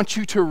seated, I want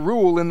you to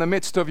rule in the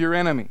midst of your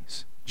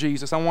enemies.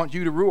 Jesus, I want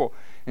you to rule.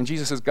 And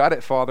Jesus says, got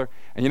it, Father.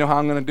 And you know how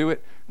I'm going to do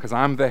it? Because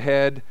I'm the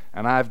head,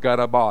 and I've got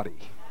a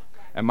body.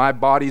 And my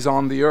body's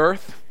on the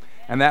earth,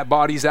 and that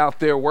body's out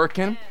there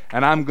working,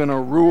 and I'm going to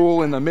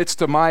rule in the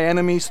midst of my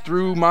enemies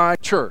through my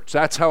church.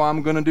 That's how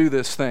I'm going to do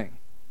this thing.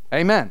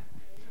 Amen.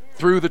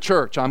 Through the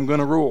church, I'm going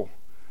to rule.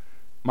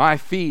 My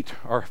feet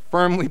are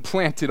firmly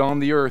planted on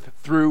the earth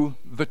through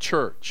the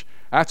church.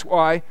 That's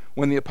why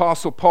when the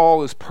Apostle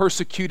Paul is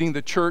persecuting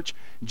the church,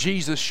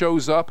 Jesus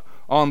shows up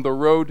on the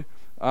road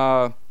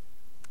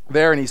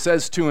there, and he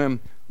says to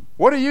him,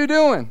 what are you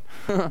doing?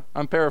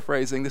 I'm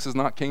paraphrasing. This is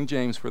not King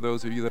James for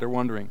those of you that are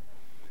wondering.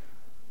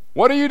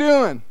 What are you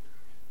doing?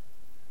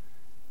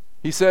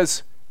 He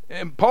says,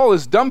 and Paul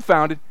is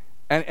dumbfounded,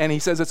 and he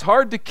says, it's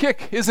hard to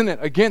kick, isn't it,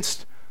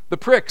 against the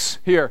pricks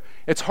here.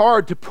 It's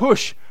hard to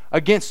push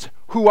against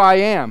who I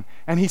am.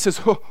 And he says,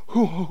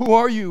 who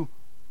are you,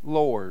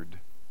 Lord?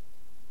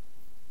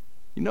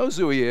 He knows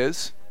who he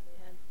is.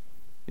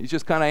 He's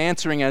just kind of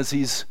answering as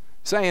he's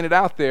saying it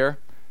out there.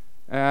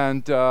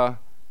 And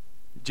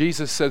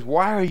Jesus says,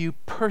 why are you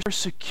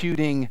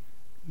persecuting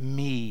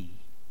me?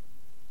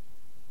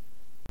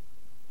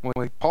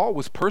 Well, Paul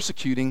was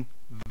persecuting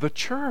the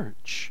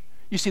church.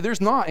 You see, there's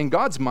not, in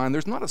God's mind,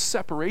 there's not a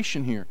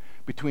separation here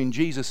between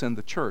Jesus and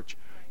the church.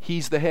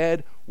 He's the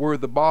head, we're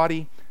the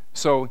body.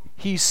 So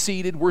he's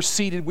seated, we're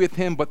seated with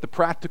him, but the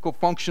practical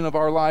function of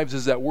our lives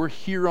is that we're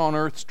here on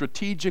earth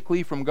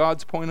strategically from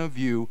God's point of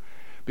view,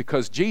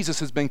 because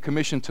Jesus has been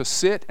commissioned to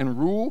sit and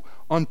rule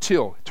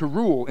to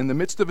rule in the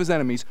midst of his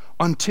enemies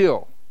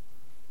until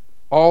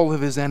all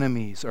of his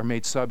enemies are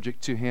made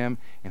subject to him.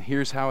 And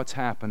here's how it's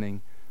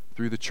happening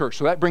through the church.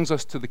 So that brings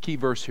us to the key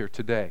verse here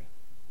today.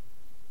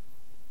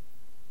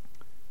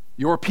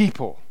 Your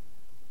people.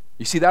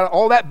 You see that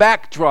all that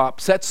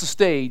backdrop sets the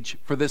stage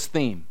for this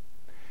theme.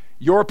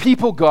 Your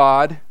people,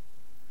 God.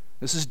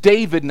 This is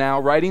David now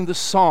writing the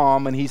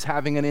psalm, and he's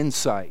having an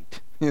insight.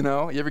 You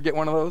know, you ever get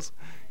one of those?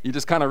 You're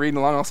just kind of reading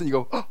along, and all of a sudden you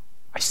go, oh,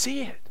 I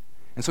see it.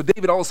 And so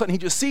David, all of a sudden, he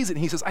just sees it,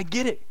 and he says, I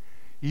get it.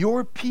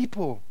 Your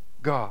people,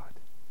 God,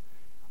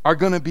 are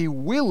going to be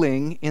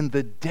willing in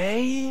the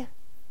day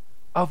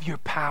of your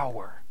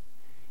power,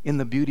 in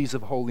the beauties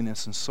of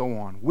holiness and so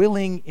on.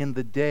 Willing in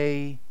the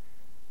day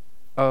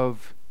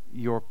of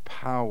your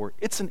power.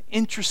 It's an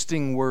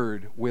interesting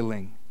word,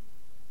 willing,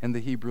 in the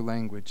Hebrew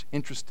language.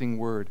 Interesting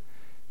word.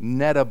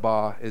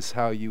 Nedabah is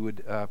how you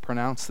would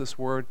pronounce this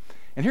word.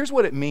 And here's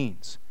what it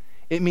means.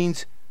 It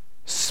means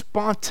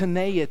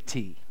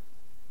spontaneity.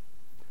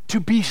 To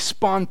be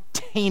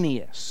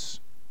spontaneous.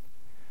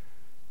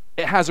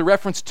 It has a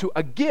reference to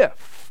a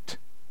gift.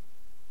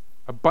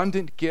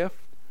 Abundant gift.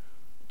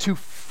 To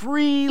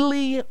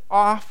freely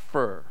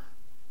offer.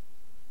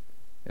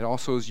 It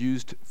also is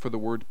used for the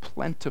word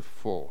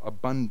plentiful,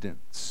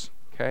 abundance.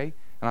 Okay?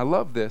 And I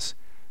love this.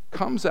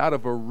 Comes out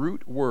of a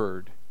root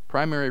word,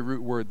 primary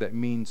root word that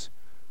means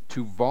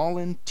to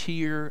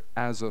volunteer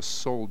as a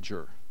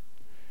soldier.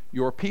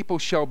 Your people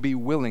shall be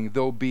willing.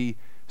 They'll be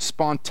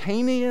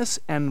spontaneous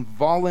and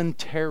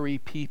voluntary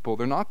people.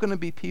 They're not going to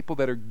be people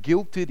that are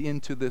guilted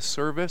into this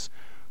service.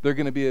 They're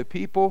going to be a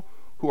people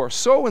who are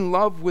so in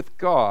love with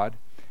God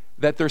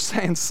that they're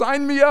saying,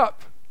 sign me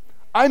up.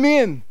 I'm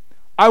in.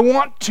 I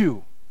want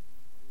to.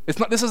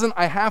 This isn't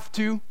I have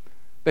to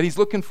that he's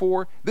looking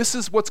for. This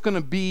is what's going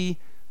to be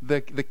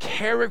the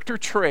character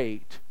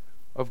trait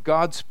of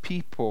God's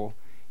people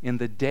in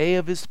the day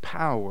of his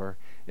power,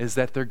 is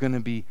that they're going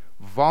to be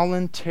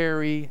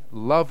voluntary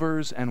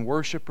lovers and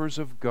worshipers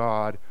of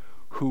God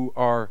who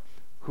are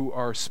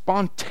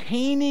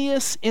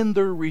spontaneous in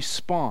their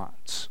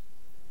response.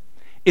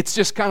 It's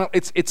just kind of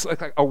it's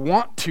like a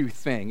want to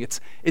thing.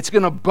 It's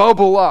going to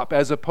bubble up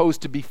as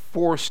opposed to be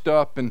forced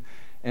up and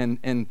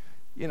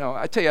you know,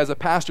 I tell you, as a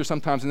pastor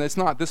sometimes, and it's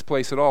not this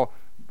place at all,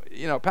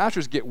 you know,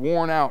 pastors get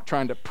worn out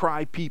trying to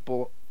pry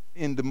people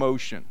into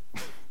motion.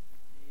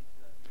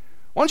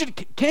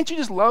 Can't you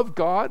just love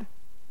God?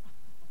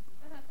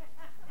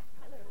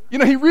 You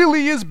know, he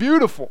really is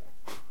beautiful.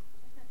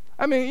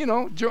 I mean, you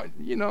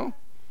know.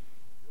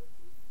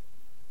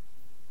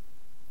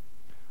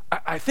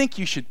 I think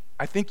you should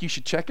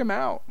check him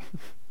out.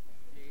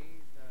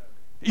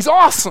 He's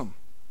awesome,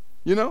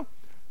 you know,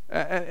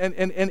 and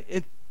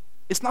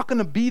it's not going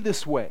to be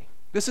this way.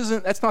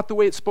 That's not the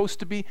way it's supposed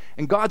to be.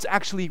 And God's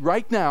actually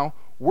right now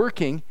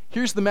working.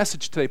 Here's the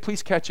message today.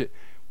 Please catch it.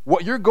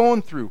 What you're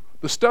going through,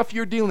 the stuff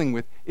you're dealing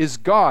with, is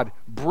God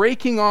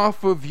breaking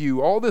off of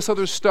you all this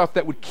other stuff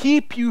that would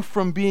keep you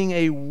from being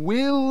a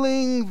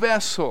willing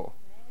vessel.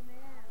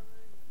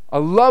 A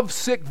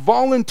lovesick,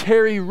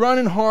 voluntary,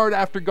 running hard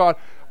after God.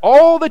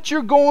 All that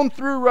you're going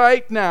through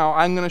right now,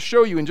 I'm going to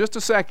show you in just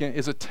a second,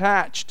 is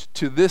attached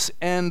to this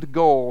end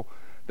goal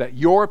that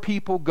your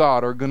people,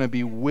 God, are going to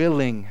be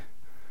willing,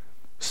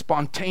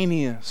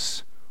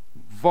 spontaneous,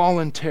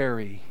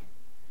 voluntary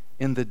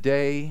in the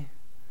day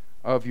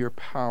of your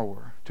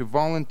power, to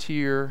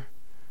volunteer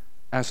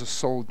as a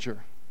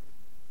soldier.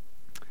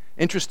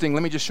 Interesting,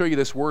 let me just show you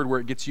this word where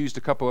it gets used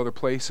a couple other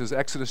places.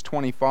 Exodus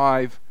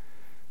 25,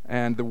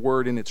 and the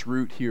word in its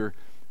root here.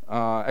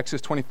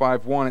 Exodus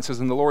 25:1, it says,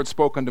 "And the Lord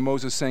spoke unto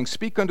Moses, saying,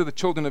 Speak unto the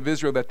children of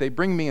Israel that they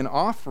bring me an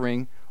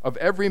offering of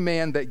every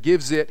man that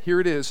gives it," here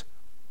it is,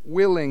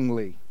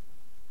 "willingly.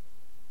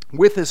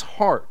 With his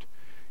heart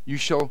you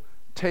shall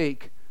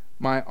take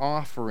my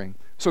offering."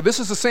 So this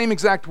is the same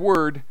exact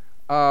word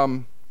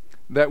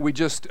that we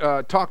just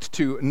talked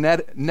to,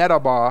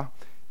 nedabah.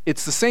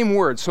 It's the same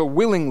word, so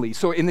willingly.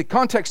 So in the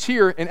context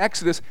here in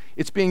Exodus,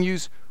 it's being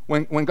used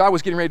when God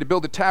was getting ready to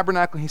build the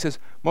tabernacle. He says,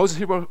 Moses,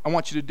 here's what I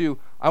want you to do.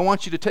 I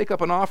want you to take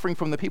up an offering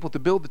from the people to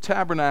build the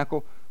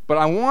tabernacle, but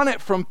I want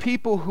it from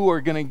people who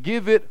are going to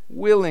give it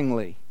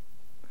willingly.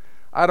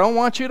 I don't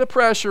want you to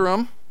pressure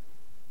them.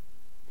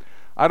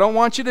 I don't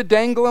want you to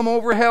dangle them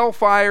over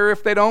hellfire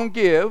if they don't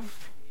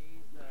give.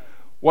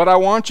 What I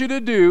want you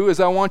to do is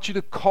I want you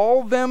to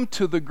call them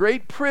to the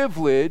great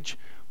privilege,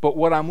 but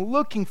what I'm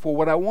looking for,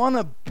 what I want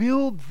to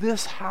build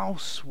this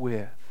house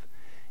with,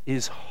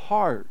 is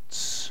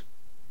hearts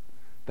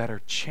that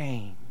are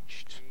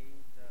changed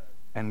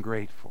and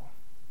grateful.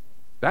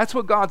 That's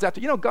what God's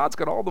after. You know, God's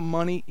got all the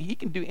money. He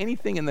can do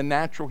anything in the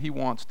natural He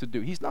wants to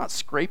do. He's not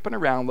scraping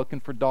around looking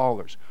for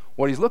dollars.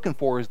 What He's looking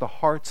for is the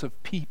hearts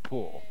of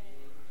people.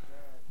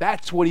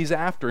 That's what He's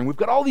after. And we've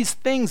got all these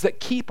things that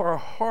keep our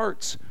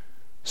hearts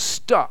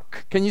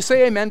stuck. Can you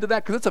say amen to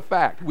that? Because it's a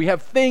fact. We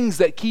have things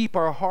that keep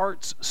our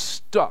hearts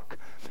stuck.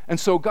 And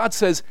so God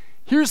says,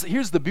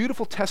 here's the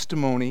beautiful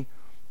testimony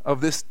of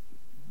this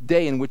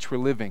day in which we're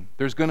living.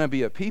 There's going to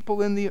be a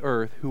people in the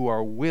earth who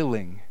are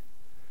willing,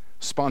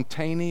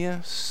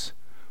 spontaneous,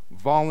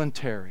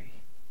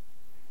 voluntary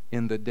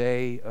in the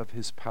day of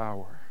His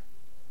power.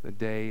 The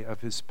day of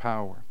His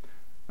power.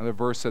 Another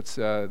verse that's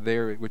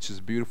there, which is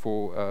a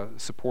beautiful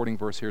supporting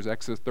verse here, is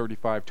Exodus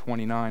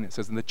 35:29. It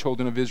says, "And the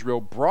children of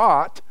Israel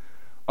brought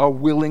a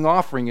willing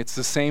offering." It's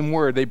the same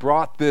word. They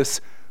brought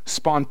this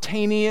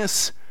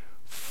spontaneous,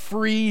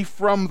 free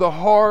from the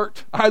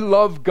heart, I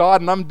love God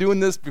and I'm doing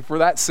this for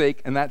that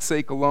sake and that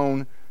sake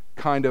alone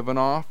kind of an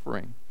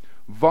offering.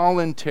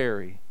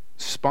 Voluntary,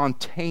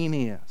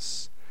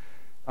 spontaneous.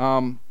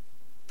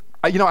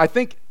 I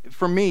think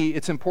for me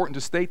it's important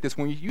to state this.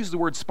 When you use the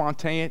word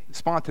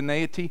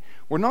spontaneity,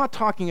 we're not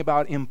talking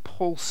about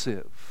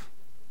impulsive.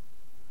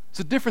 It's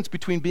a difference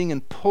between being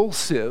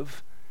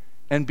impulsive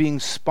and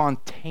being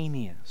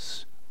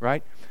spontaneous,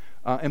 right?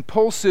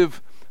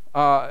 Impulsive,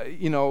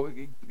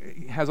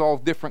 has all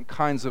different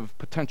kinds of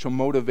potential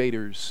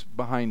motivators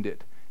behind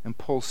it,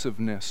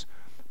 impulsiveness.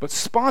 But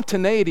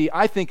spontaneity,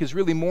 I think, is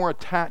really more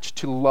attached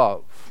to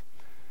love.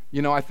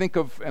 You know, I think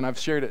of, and I've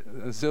shared it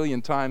a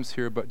zillion times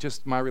here, but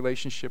just my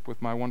relationship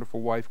with my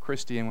wonderful wife,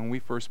 Christy, and when we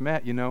first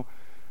met,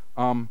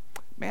 man,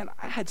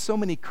 I had so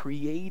many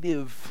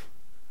creative,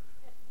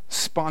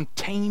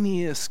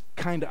 spontaneous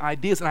kind of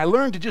ideas, and I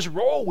learned to just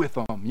roll with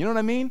them. You know what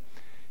I mean?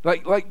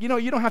 Like you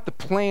don't have to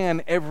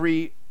plan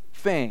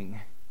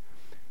everything.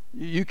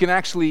 You can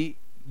actually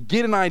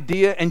get an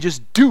idea and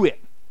just do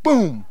it.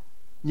 Boom.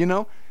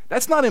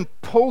 That's not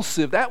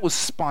impulsive. That was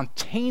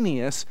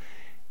spontaneous,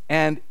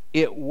 and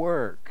it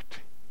worked.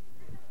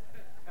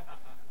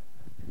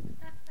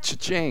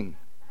 Cha-ching.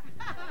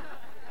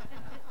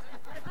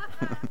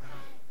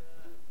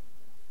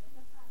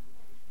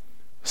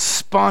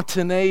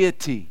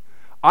 Spontaneity.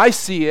 I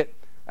see it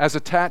as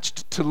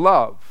attached to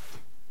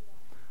love.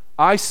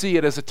 I see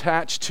it as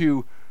attached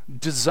to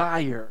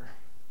desire.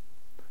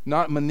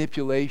 Not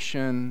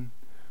manipulation,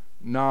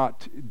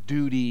 not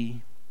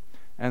duty,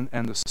 and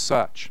the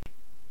such.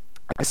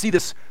 I see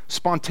this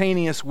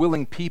spontaneous,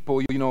 willing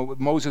people,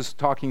 Moses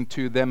talking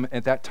to them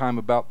at that time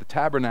about the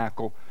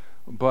tabernacle,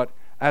 but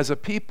as a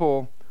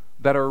people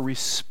that are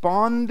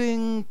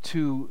responding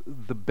to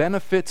the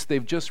benefits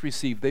they've just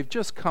received. They've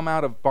just come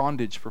out of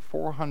bondage for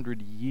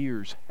 400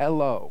 years.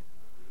 Hello.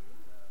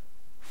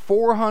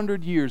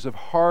 400 years of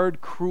hard,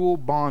 cruel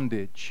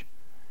bondage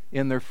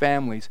in their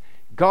families.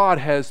 God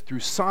has, through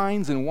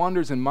signs and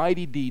wonders and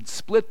mighty deeds,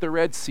 split the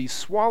Red Sea,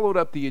 swallowed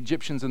up the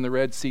Egyptians in the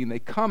Red Sea, and they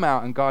come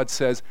out, and God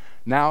says,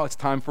 now it's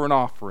time for an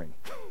offering.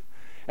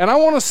 And I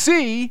want to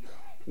see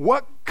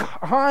what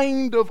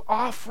kind of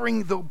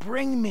offering they'll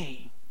bring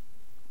me.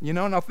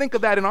 Now think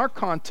of that in our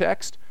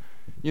context.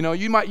 You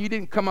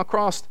didn't come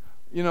across,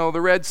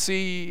 the Red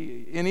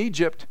Sea in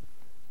Egypt,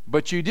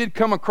 but you did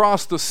come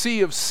across the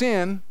sea of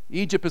sin.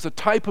 Egypt is a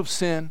type of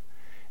sin.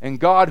 and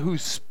God who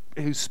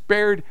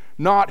spared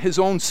not his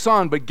own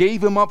son, but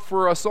gave him up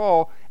for us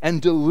all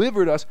and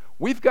delivered us,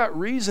 we've got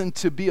reason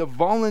to be a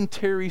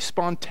voluntary,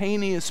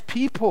 spontaneous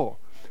people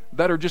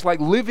that are just like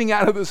living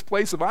out of this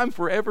place of, I'm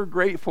forever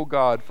grateful,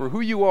 God, for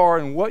who you are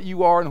and what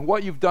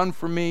you've done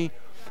for me.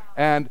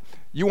 And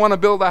you want to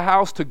build a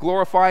house to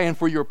glorify and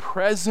for your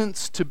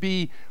presence to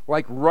be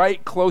like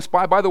right close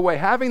by. By the way,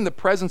 having the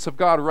presence of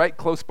God right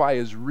close by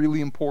is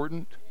really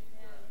important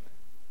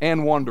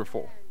and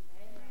wonderful.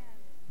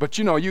 But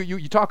you know,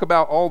 you talk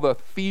about all the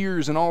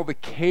fears and all the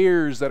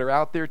cares that are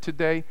out there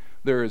today.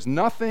 There is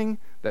nothing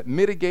that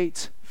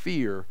mitigates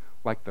fear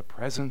like the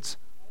presence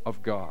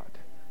of God.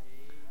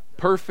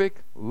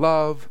 Perfect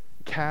love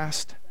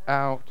cast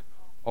out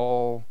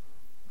all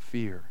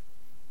fear.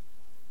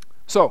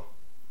 So,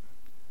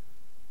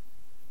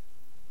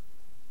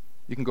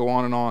 you can go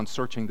on and on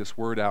searching this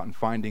word out and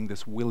finding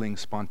this willing,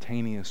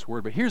 spontaneous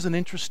word. But here's an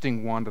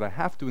interesting one that I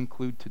have to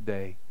include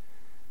today.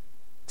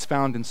 It's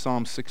found in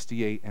Psalm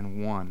 68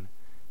 and 1.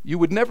 You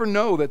would never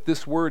know that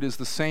this word is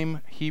the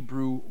same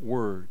Hebrew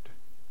word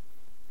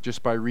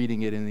just by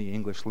reading it in the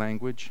English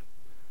language.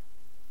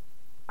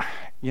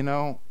 You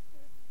know,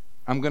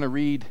 I'm going to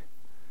read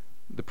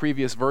the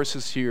previous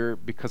verses here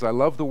because I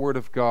love the Word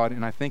of God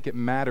and I think it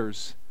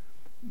matters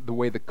the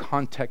way the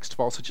context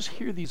falls. So just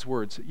hear these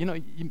words. You know,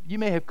 you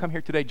may have come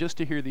here today just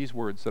to hear these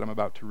words that I'm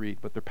about to read,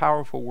 but they're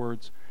powerful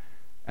words.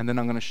 And then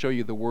I'm going to show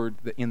you the word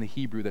in the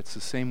Hebrew that's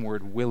the same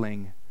word,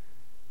 willing,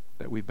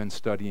 that we've been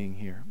studying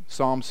here.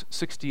 Psalms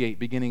 68,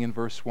 beginning in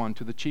verse 1,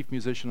 to the chief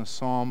musician, a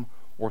psalm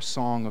or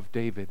song of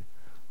David.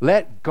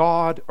 Let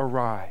God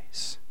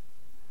arise.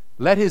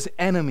 Let his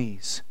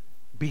enemies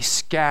be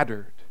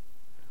scattered.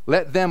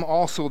 Let them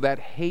also that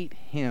hate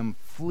him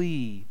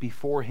flee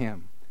before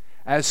him.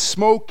 As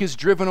smoke is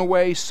driven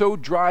away, so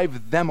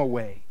drive them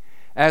away.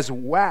 As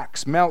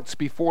wax melts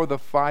before the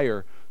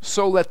fire,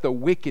 so let the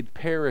wicked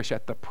perish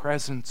at the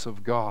presence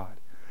of God.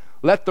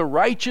 Let the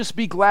righteous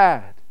be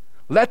glad.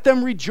 Let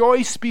them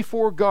rejoice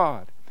before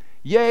God.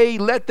 Yea,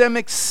 let them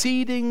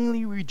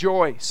exceedingly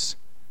rejoice.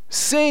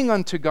 Sing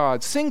unto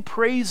God. Sing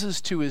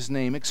praises to his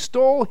name.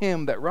 Extol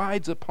him that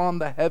rides upon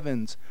the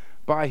heavens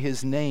by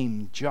his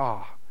name,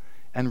 Jah,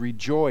 and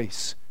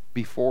rejoice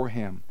before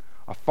him.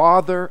 A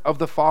father of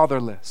the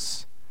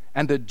fatherless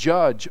and a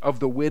judge of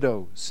the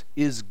widows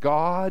is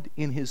God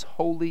in his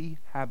holy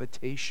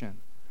habitation.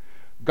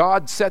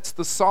 God sets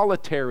the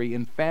solitary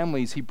in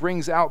families. He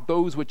brings out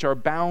those which are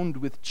bound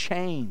with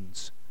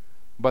chains,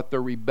 but the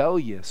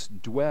rebellious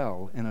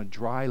dwell in a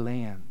dry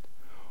land.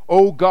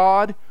 O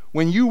God,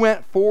 when you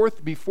went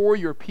forth before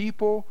your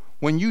people,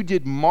 when you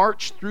did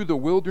march through the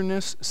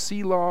wilderness,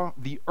 Selah,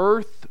 the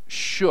earth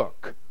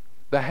shook.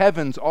 The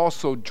heavens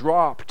also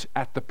dropped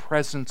at the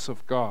presence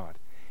of God.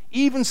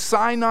 Even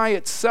Sinai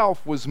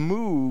itself was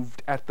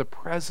moved at the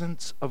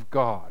presence of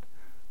God,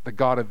 the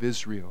God of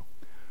Israel.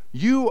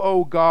 You,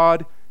 O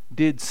God,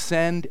 did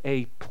send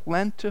a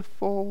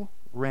plentiful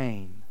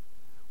rain,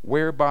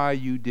 whereby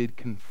you did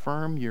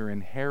confirm your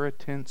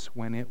inheritance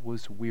when it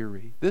was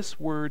weary. This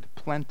word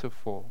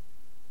plentiful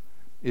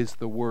is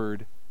the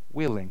word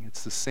willing.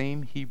 It's the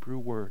same Hebrew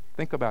word.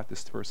 Think about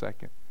this for a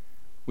second.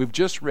 We've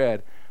just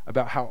read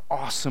about how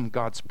awesome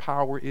God's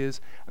power is,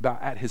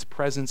 about at his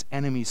presence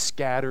enemies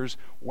scatters,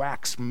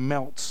 wax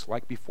melts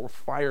like before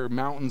fire,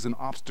 mountains and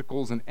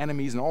obstacles and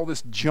enemies and all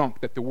this junk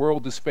that the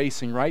world is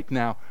facing right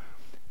now.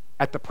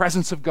 At the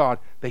presence of God,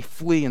 they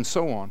flee and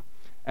so on.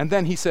 And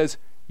then he says,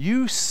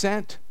 you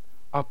sent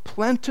a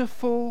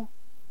plentiful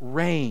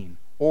rain,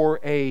 or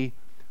a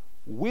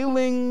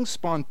willing,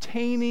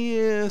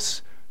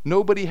 spontaneous,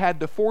 nobody had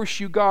to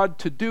force you, God,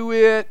 to do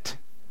it.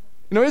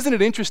 You know, isn't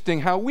it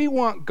interesting how we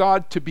want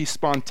God to be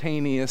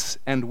spontaneous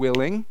and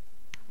willing?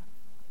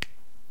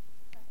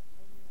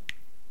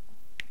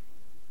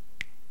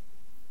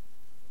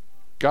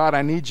 God,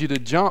 I need you to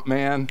jump,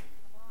 man.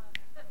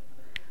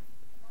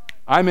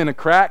 I'm in a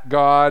crack,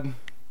 God.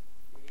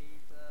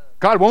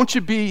 God, won't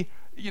you be,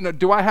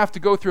 do I have to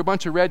go through a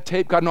bunch of red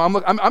tape? God, no,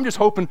 I'm just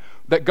hoping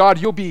that,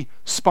 God, you'll be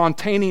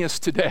spontaneous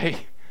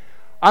today.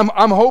 I'm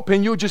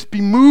hoping you'll just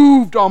be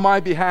moved on my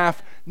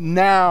behalf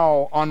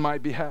now on my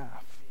behalf.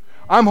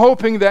 I'm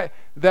hoping that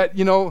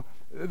there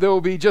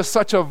will be just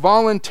such a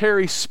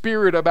voluntary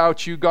spirit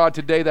about you, God,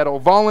 today that'll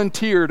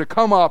volunteer to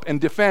come up and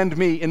defend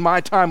me in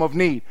my time of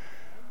need.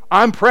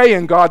 I'm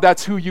praying, God,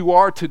 that's who you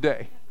are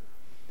today.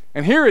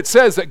 And here it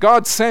says that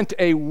God sent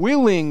a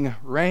willing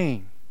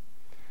rain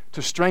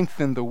to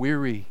strengthen the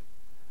weary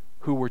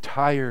who were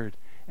tired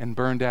and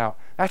burned out.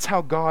 That's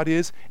how God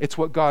is. It's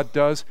what God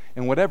does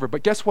and whatever.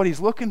 But guess what he's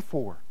looking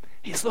for?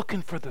 He's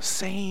looking for the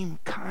same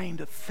kind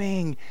of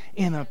thing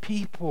in a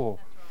people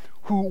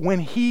who, when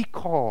he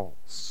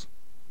calls,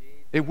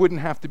 it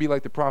wouldn't have to be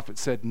like the prophet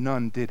said,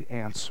 none did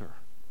answer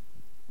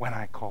when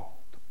I called.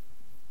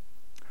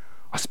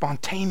 A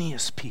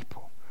spontaneous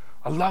people,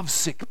 a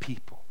lovesick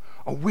people,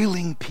 a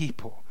willing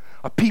people,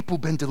 a people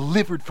been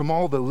delivered from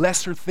all the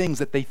lesser things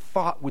that they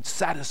thought would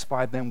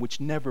satisfy them, which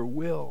never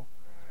will.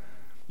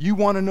 You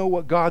want to know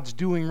what God's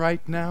doing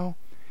right now?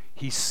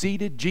 He's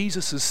seated,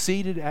 Jesus is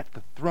seated at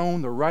the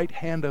throne, the right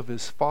hand of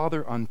his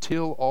Father,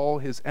 until all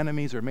his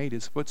enemies are made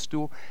his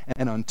footstool.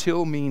 And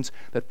until means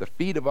that the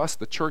feet of us,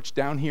 the church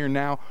down here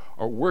now,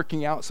 are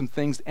working out some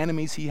things,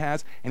 enemies he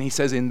has. And he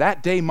says, in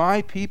that day,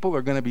 my people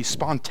are going to be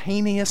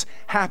spontaneous,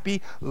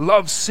 happy,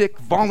 lovesick,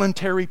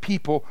 voluntary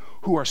people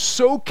who are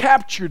so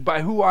captured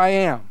by who I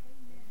am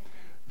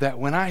that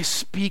when I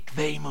speak,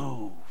 they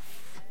move.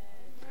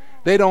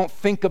 They don't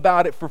think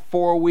about it for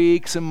 4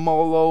 weeks and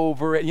mull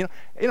over it. You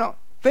know.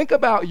 Think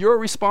about your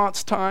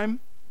response time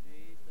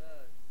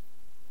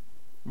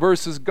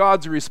versus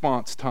God's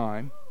response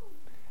time,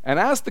 and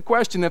ask the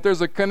question if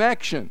there's a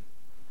connection.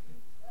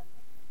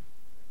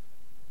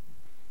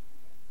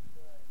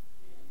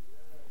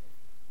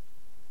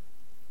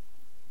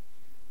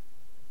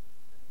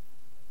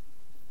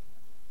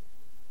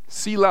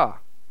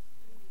 Selah.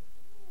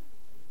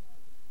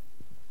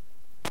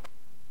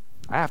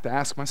 I have to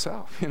ask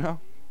myself, The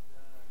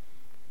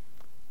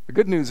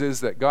good news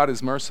is that God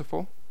is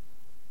merciful.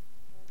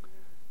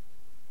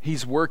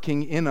 He's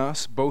working in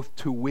us both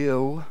to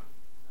will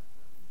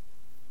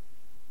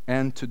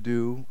and to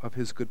do of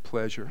his good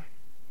pleasure.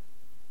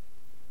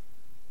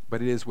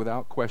 But it is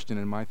without question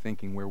in my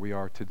thinking where we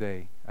are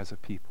today as a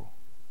people.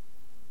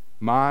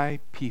 My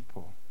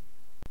people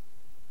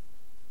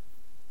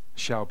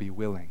shall be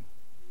willing.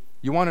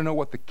 You want to know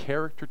what the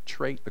character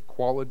trait, the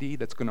quality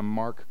that's going to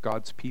mark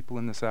God's people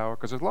in this hour?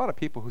 Because there's a lot of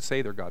people who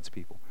say they're God's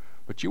people.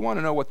 But you want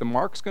to know what the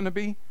mark's going to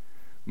be?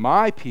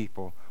 My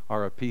people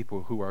are a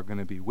people who are going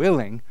to be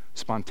willing,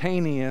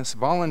 spontaneous,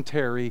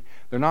 voluntary.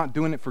 They're not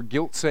doing it for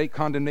guilt's sake,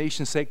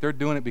 condemnation's sake. They're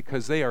doing it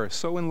because they are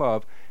so in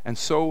love and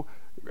so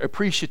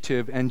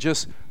appreciative and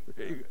just,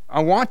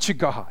 I want you,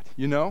 God,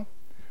 Now,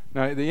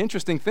 the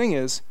interesting thing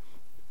is,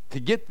 to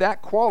get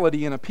that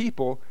quality in a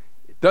people,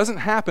 it doesn't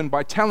happen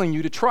by telling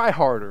you to try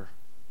harder.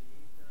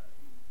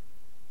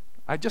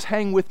 Just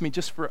hang with me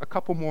just for a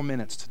couple more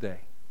minutes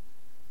today.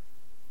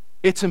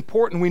 It's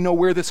important we know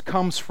where this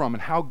comes from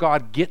and how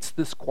God gets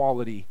this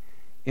quality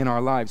in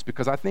our lives,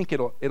 because I think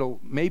it'll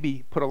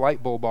maybe put a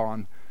light bulb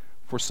on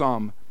for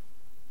some,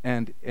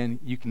 and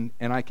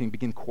I can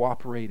begin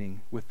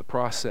cooperating with the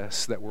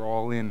process that we're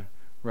all in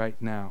right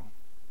now.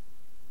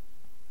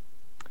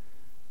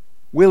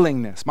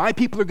 Willingness. My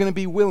people are going to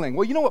be willing.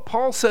 Well, you know what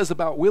Paul says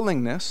about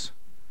willingness?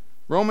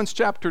 Romans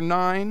chapter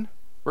 9,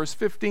 verse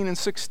 15 and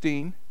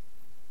 16.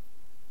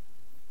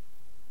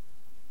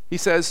 He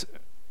says,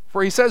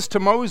 for he says to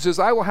Moses,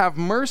 I will have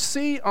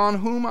mercy on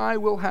whom I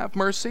will have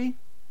mercy,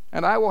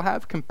 and I will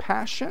have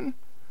compassion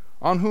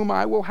on whom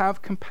I will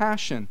have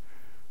compassion.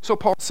 So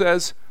Paul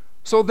says,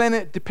 so then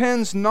it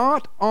depends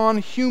not on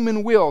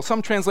human will.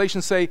 Some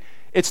translations say,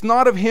 it's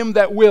not of him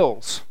that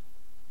wills,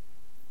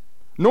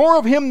 nor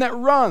of him that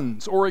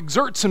runs or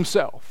exerts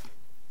himself,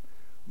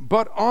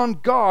 but on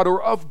God,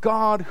 or of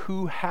God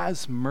who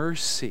has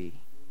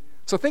mercy.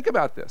 So think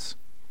about this.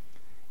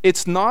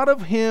 It's not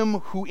of him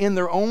who in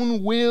their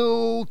own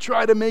will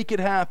try to make it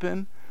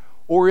happen,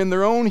 or in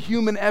their own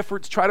human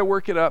efforts try to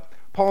work it up.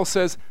 Paul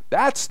says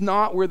that's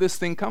not where this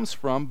thing comes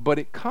from, but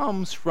it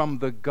comes from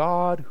the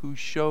God who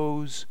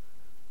shows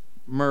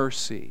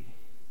mercy.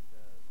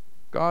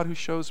 God who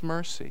shows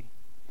mercy.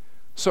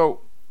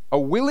 So, a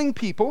willing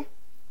people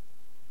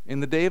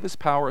in the day of his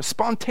power, a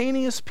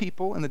spontaneous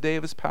people in the day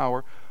of his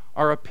power,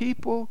 are a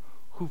people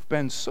who've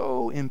been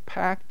so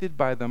impacted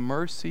by the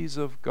mercies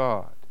of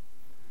God.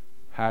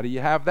 How do you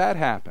have that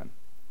happen?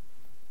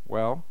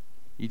 Well,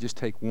 you just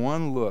take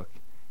one look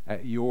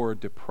at your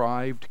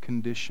deprived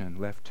condition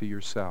left to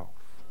yourself.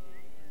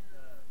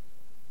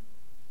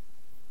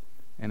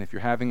 And if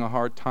you're having a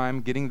hard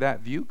time getting that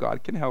view,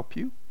 God can help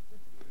you.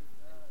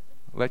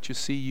 Let you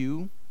see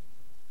you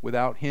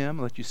without him.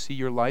 Let you see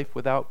your life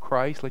without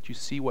Christ. Let you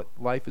see what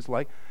life is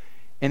like.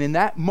 And in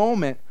that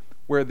moment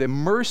where the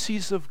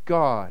mercies of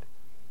God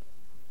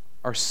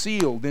are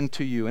sealed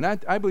into you. And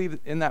I believe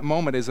in that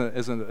moment is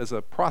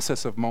a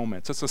process of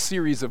moments. It's a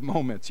series of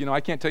moments.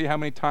 I can't tell you how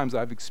many times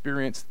I've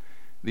experienced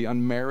the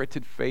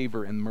unmerited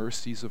favor and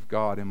mercies of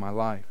God in my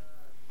life.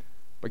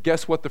 But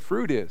guess what the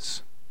fruit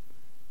is?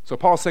 So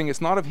Paul's saying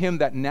it's not of him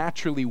that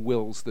naturally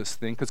wills this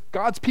thing, because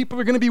God's people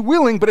are going to be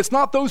willing, but it's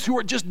not those who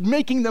are just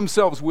making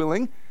themselves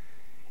willing.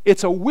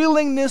 It's a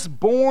willingness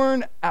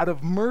born out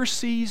of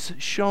mercies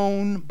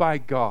shown by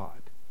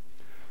God.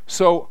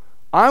 So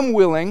I'm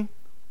willing,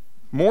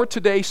 more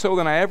today so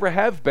than I ever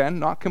have been,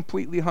 not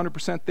completely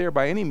 100% there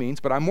by any means,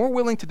 but I'm more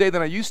willing today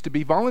than I used to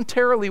be,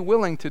 voluntarily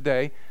willing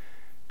today,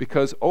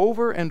 because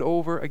over and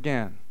over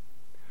again,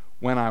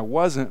 when I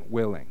wasn't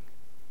willing,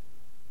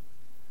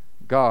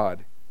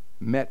 God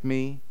met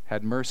me,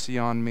 had mercy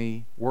on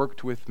me,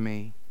 worked with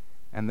me,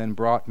 and then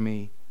brought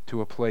me to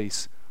a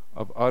place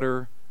of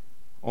utter,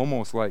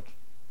 almost like,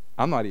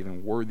 I'm not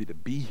even worthy to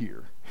be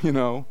here,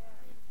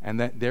 And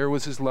that there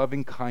was his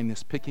loving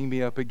kindness picking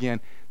me up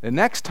again. The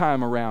next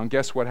time around,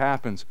 guess what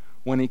happens?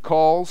 When he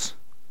calls,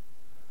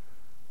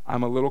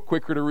 I'm a little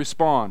quicker to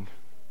respond.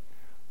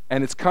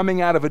 And it's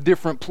coming out of a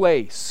different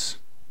place.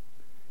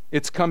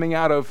 It's coming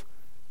out of,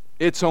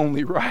 it's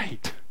only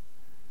right.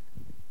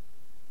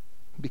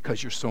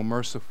 because you're so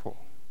merciful.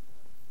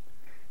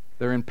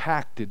 They're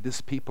impacted. This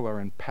people are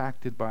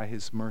impacted by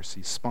His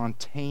mercy.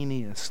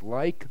 Spontaneous,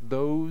 like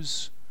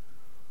those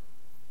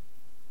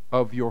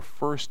of your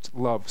first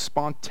love.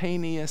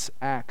 Spontaneous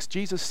acts.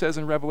 Jesus says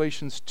in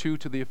Revelations 2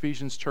 to the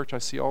Ephesians church, I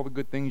see all the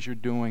good things you're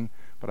doing,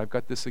 but I've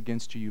got this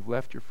against you. You've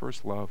left your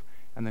first love.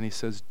 And then He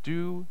says,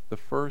 do the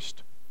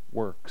first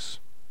works.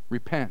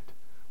 Repent.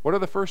 What are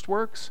the first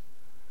works?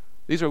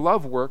 These are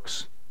love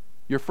works.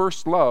 Your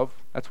first love,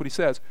 that's what He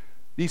says.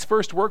 These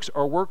first works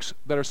are works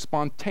that are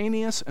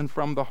spontaneous and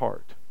from the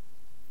heart.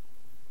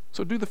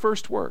 So do the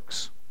first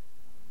works.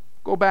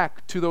 Go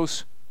back to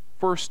those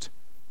first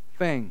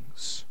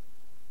things.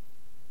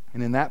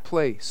 And in that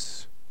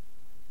place,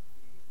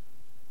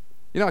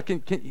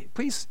 can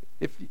please,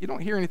 if you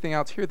don't hear anything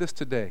else, hear this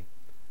today.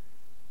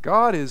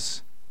 God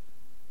is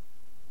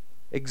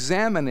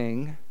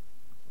examining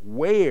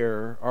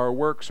where our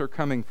works are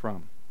coming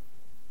from.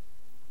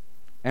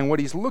 And what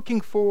He's looking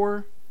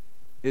for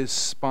is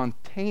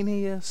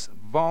spontaneous,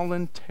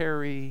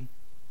 voluntary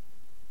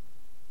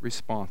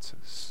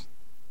responses.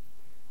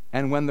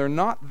 And when they're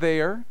not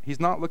there, He's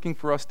not looking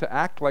for us to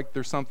act like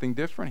there's something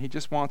different. He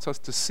just wants us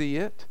to see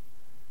it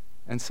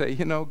and say,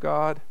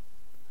 God,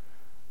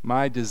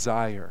 my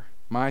desire,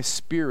 my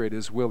spirit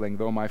is willing,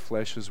 though my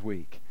flesh is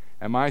weak.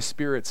 And my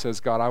spirit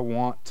says, God, I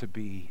want to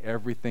be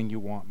everything you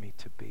want me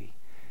to be.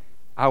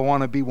 I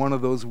want to be one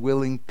of those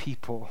willing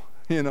people,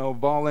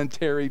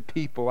 voluntary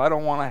people. I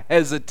don't want to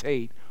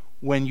hesitate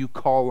when you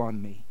call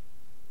on me.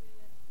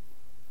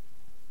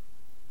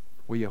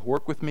 Will you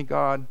work with me,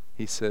 God?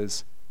 He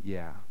says,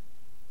 yeah.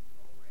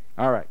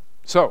 All right.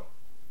 So,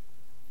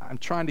 I'm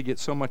trying to get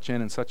so much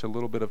in such a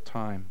little bit of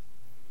time.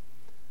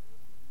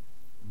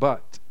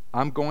 But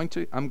I'm going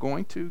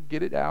to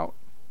get it out,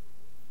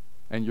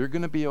 and you're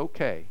going to be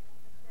okay.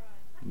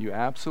 You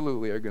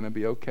absolutely are going to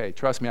be okay.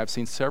 Trust me, I've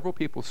seen several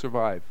people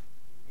survive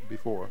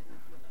before.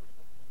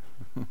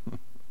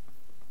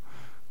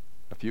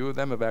 A few of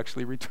them have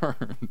actually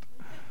returned,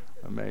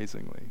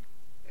 amazingly.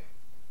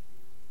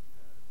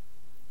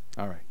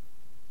 All right.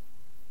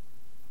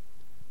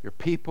 Your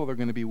people are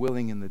going to be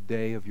willing in the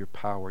day of your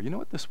power. You know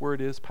what this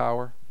word is,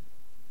 power?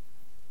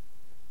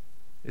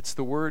 It's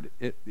the word,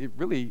 it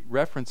really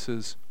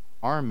references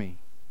army.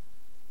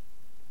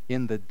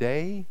 In the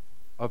day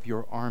of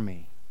your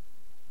army.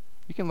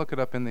 You can look it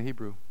up in the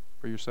Hebrew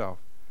for yourself.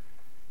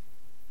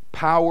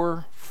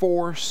 Power,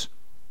 force,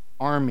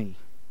 army.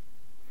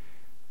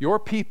 Your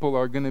people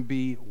are going to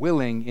be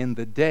willing in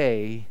the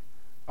day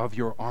of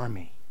your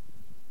army.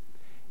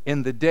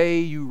 In the day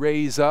you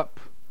raise up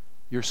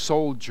your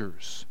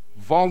soldiers,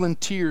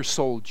 volunteer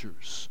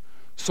soldiers,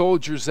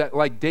 soldiers that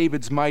like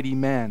David's mighty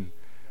men,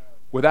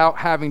 without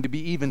having to be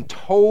even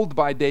told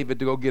by David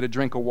to go get a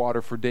drink of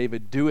water for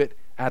David, do it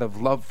out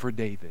of love for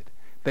David.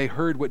 They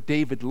heard what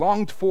David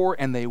longed for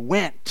and they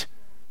went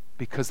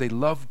because they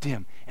loved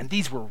him. And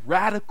these were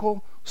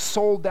radical,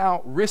 sold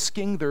out,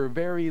 risking their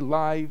very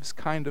lives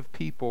kind of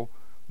people,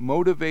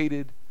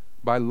 motivated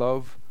by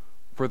love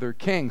for their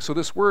king. So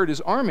this word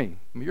is army.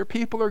 Your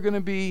people are going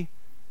to be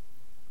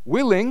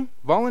willing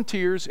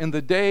volunteers in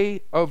the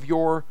day of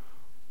your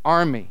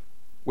army.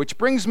 Which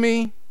brings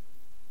me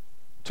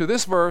to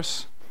this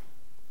verse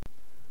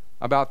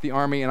about the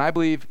army. And I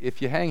believe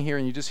if you hang here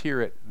and you just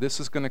hear it, this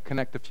is going to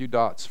connect a few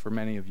dots for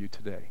many of you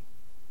today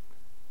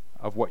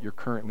of what you're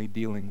currently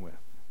dealing with.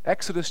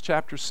 Exodus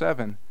chapter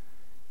 7,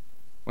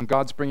 when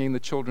God's bringing the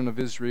children of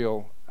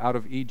Israel out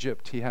of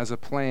Egypt, He has a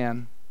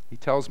plan. He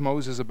tells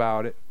Moses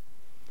about it.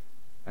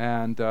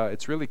 And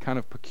it's really kind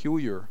of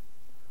peculiar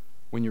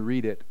when you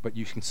read it, but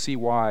you can see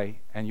why,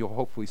 and you'll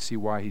hopefully see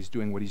why He's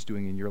doing what He's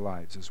doing in your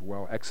lives as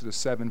well. Exodus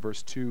 7,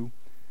 verse 2,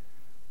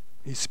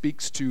 He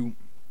speaks to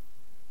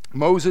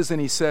Moses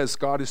and He says,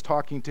 God is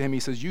talking to him, He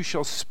says, you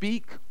shall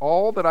speak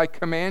all that I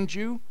command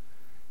you,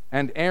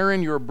 and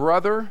Aaron your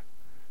brother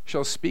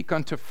shall speak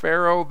unto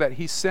Pharaoh that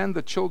he send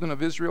the children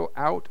of Israel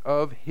out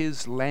of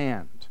his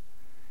land.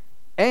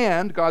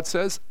 And, God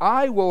says,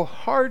 I will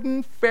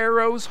harden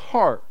Pharaoh's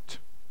heart.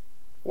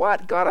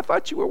 What? God, I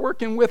thought you were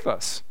working with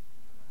us.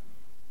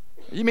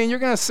 You mean you're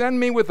going to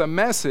send me with a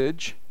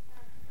message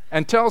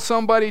and tell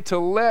somebody to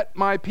let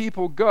my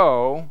people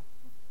go?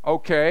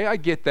 Okay, I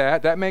get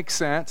that. That makes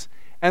sense.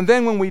 And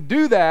then when we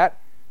do that,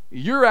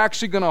 you're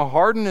actually going to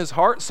harden his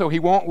heart so he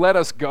won't let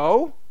us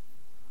go?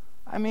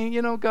 I mean,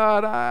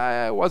 God,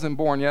 I wasn't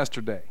born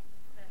yesterday.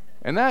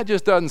 And that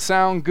just doesn't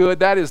sound good.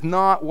 That is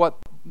not what,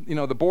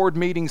 the board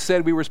meeting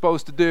said we were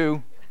supposed to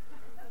do.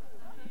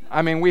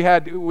 I mean, we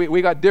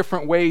got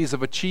different ways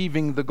of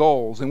achieving the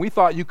goals, and we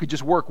thought you could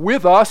just work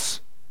with us.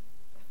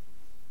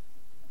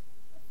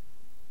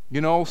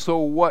 So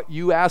what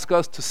you ask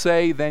us to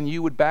say, then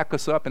you would back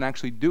us up and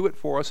actually do it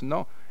for us.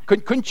 No,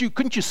 couldn't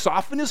you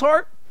soften his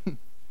heart?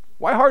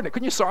 Why harden it?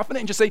 Couldn't you soften it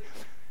and just say,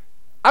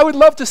 I would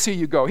love to see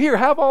you go. Here,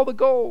 have all the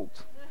gold.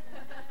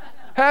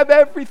 Have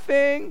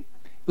everything.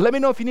 Let me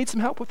know if you need some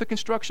help with the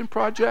construction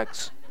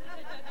projects.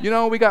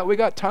 We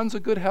got tons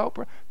of good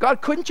help.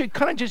 God, couldn't you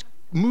kind of just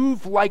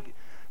move like,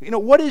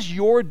 what is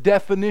your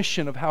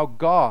definition of how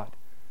God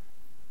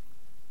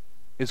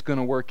is going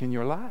to work in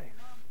your life?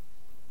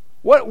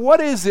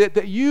 What is it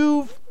that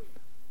you've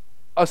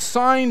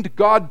assigned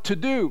God to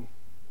do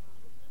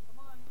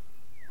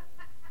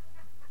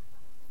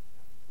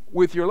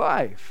with your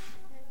life?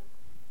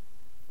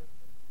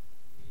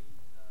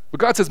 But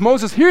God says,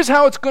 Moses, here's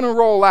how it's going to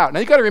roll out. Now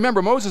you got to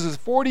remember, Moses is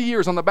 40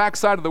 years on the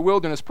backside of the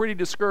wilderness, pretty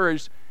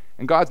discouraged,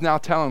 and God's now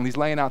telling him, he's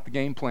laying out the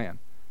game plan.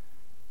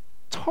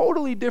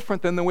 Totally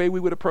different than the way we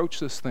would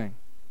approach this thing.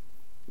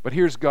 But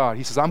here's God.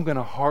 He says, I'm going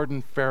to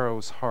harden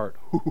Pharaoh's heart.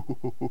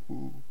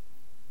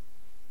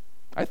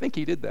 I think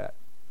he did that.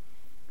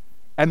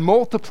 And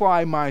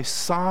multiply my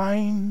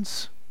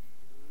signs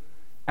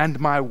and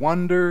my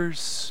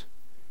wonders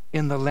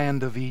in the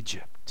land of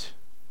Egypt.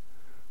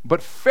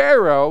 But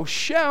Pharaoh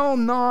shall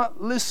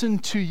not listen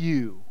to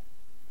you,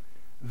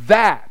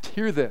 that,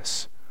 hear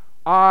this,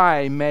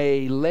 I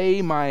may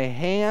lay my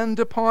hand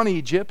upon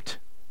Egypt,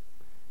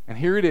 and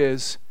here it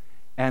is,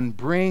 and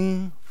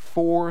bring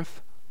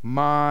forth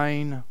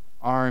mine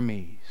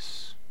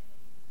armies.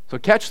 So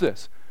catch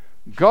this.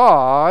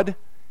 God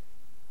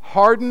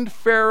hardened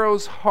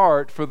Pharaoh's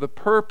heart for the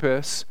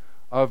purpose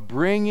of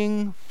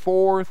bringing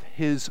forth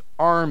his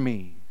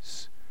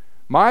armies.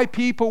 My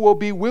people will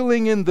be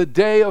willing in the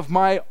day of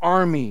my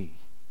army.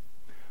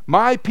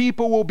 My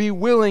people will be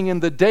willing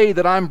in the day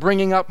that I'm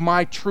bringing up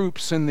my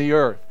troops in the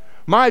earth.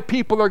 My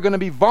people are going to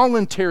be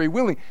voluntary,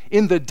 willing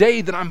in the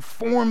day that I'm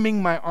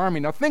forming my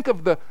army. Now think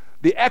of the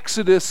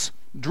Exodus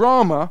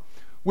drama,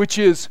 which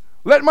is,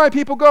 let my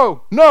people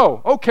go.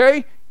 No,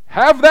 okay,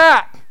 have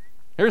that.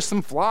 Here's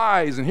some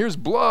flies, and here's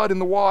blood in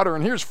the water,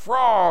 and here's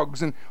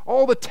frogs, and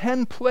all the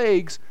 10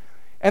 plagues.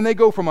 And they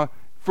go from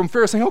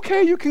Pharaoh saying,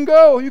 okay, you can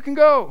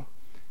go.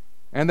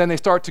 And then they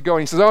start to go,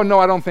 and he says, oh, no,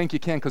 I don't think you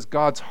can, because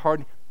God's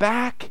hard.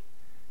 Back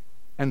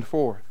and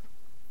forth.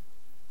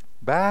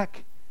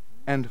 Back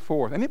and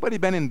forth. Anybody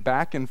been in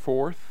back and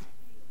forth?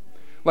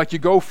 Like you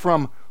go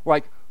from,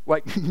 like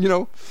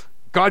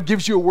God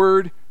gives you a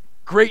word,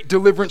 great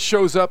deliverance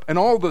shows up, and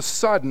all of a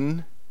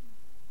sudden,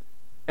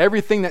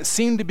 everything that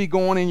seemed to be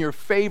going in your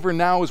favor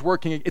now is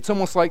working. It's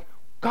almost like,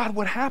 God,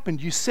 what happened?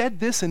 You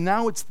said this, and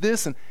now it's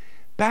this, and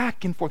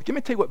back and forth. Let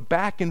me tell you what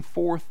back and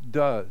forth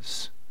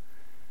does.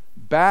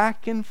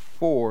 Back and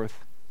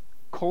forth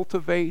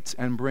cultivates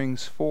and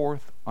brings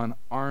forth an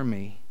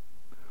army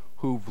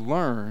who've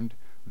learned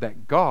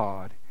that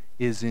God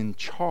is in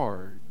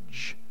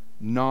charge,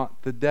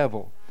 not the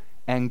devil.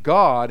 And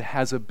God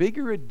has a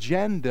bigger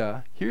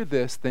agenda, hear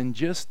this, than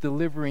just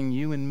delivering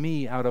you and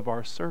me out of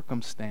our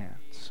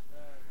circumstance.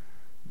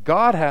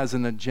 God has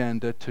an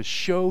agenda to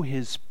show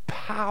his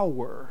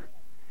power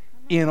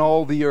in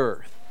all the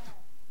earth.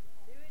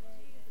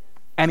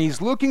 And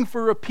he's looking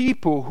for a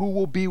people who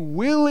will be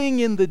willing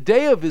in the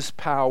day of his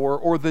power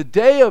or the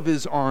day of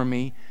his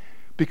army,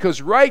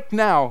 because right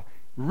now,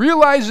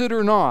 realize it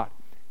or not,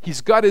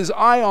 he's got his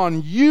eye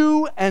on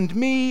you and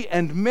me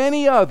and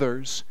many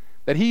others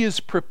that he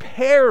is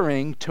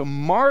preparing to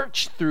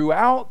march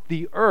throughout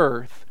the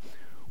earth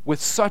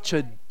with such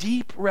a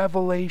deep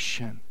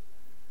revelation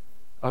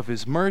of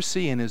his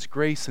mercy and his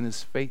grace and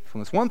his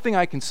faithfulness. One thing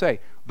I can say,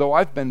 though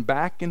I've been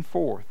back and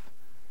forth,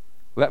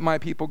 let my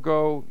people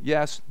go,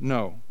 yes,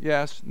 no,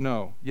 yes,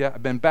 no. Yeah,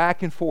 I've been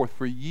back and forth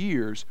for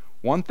years.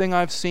 One thing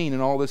I've seen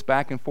in all this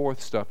back and forth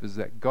stuff is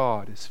that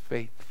God is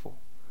faithful.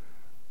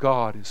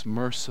 God is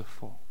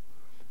merciful.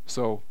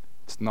 So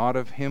it's not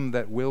of him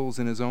that wills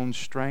in his own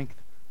strength,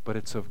 but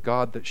it's of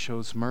God that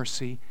shows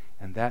mercy,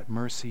 and that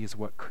mercy is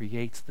what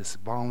creates this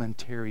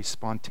voluntary,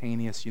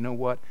 spontaneous, you know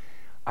what?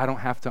 I don't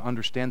have to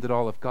understand it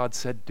all. If God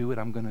said do it,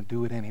 I'm going to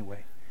do it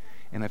anyway.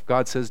 And if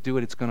God says do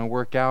it, it's going to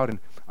work out, and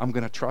I'm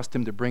going to trust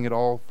him to bring it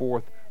all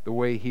forth the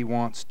way he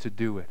wants to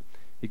do it.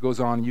 He goes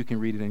on, you can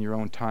read it in your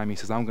own time. He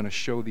says, I'm going to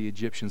show the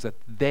Egyptians that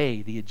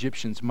they, the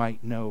Egyptians,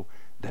 might know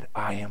that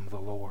I am the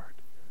Lord.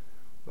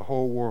 The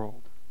whole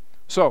world.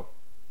 So,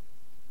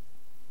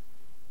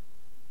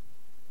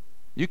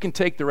 you can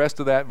take the rest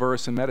of that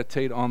verse and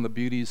meditate on the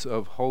beauties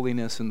of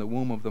holiness in the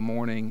womb of the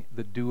morning,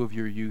 the dew of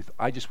your youth.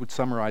 I just would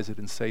summarize it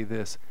and say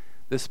this.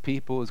 This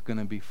people is going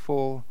to be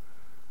full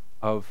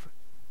of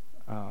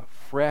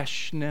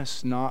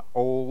freshness, not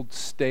old,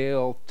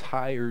 stale,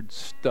 tired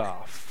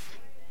stuff.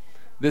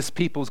 This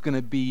people is going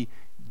to be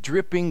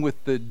dripping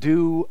with the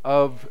dew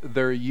of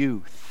their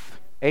youth.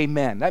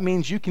 Amen. That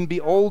means you can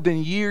be old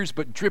in years,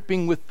 but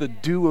dripping with the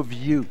dew of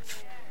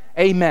youth.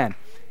 Amen.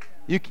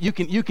 You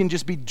can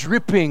just be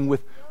dripping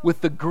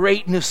with the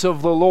greatness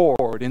of the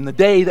Lord in the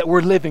day that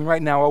we're living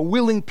right now. A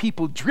willing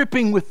people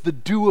dripping with the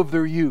dew of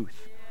their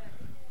youth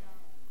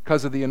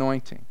because of the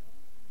anointing.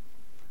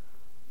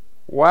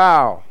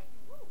 Wow.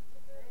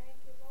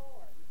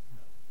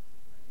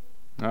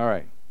 All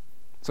right.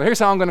 So here's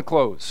how I'm going to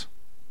close.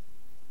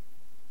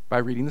 By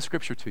reading the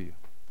scripture to you.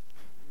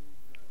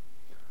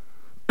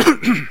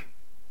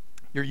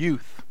 Your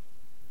youth.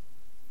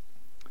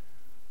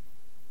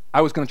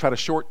 I was going to try to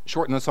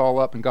shorten this all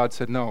up, and God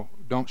said, no,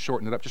 don't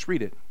shorten it up. Just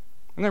read it.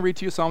 I'm going to read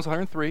to you Psalms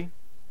 103.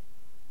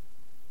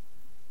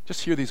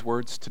 Just hear these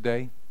words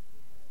today.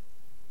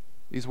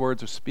 These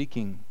words are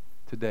speaking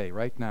today,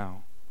 right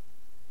now.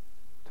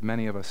 to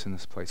many of us in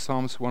this place.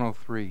 Psalms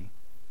 103,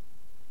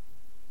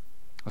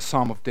 a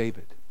psalm of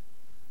David.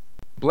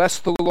 Bless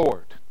the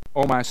Lord,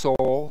 O my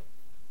soul,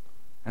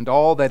 and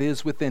all that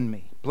is within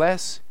me.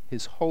 Bless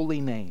his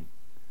holy name.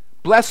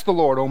 Bless the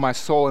Lord, O my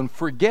soul, and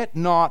forget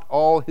not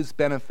all his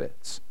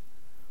benefits,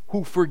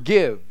 who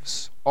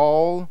forgives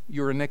all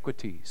your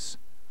iniquities,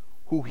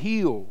 who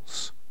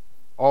heals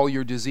all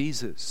your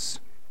diseases,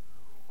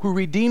 who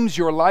redeems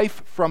your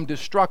life from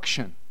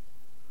destruction,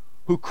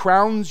 who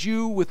crowns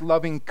you with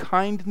loving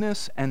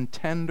kindness and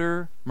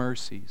tender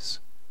mercies,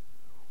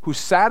 who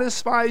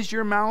satisfies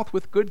your mouth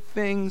with good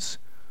things,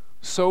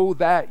 so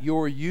that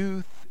your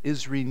youth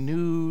is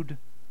renewed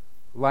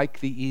like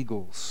the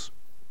eagles.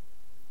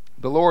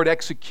 The Lord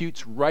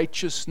executes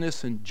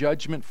righteousness and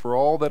judgment for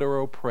all that are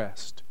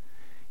oppressed.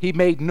 He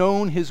made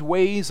known his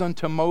ways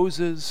unto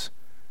Moses,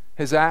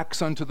 his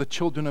acts unto the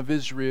children of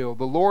Israel.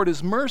 The Lord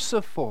is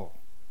merciful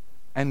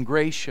and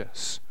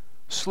gracious,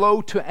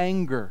 slow to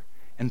anger,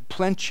 and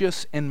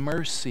plenteous in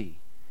mercy.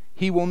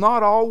 He will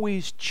not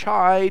always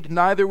chide,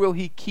 neither will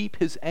he keep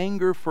his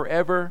anger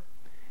forever.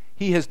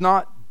 He has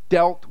not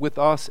dealt with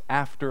us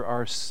after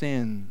our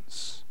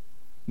sins,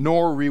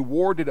 nor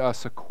rewarded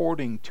us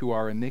according to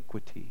our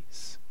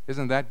iniquities.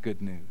 Isn't that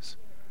good news?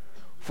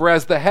 For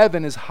as the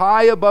heaven is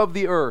high above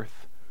the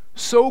earth,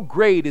 so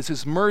great is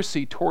his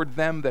mercy toward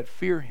them that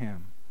fear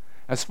him.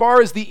 As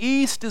far as the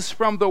east is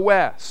from the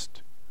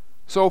west,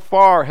 so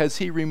far has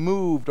he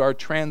removed our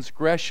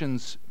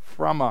transgressions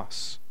from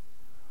us.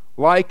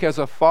 Like as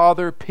a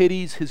father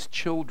pities his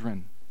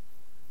children,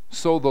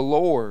 so the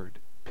Lord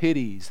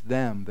pities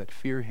them that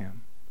fear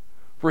him.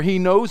 For he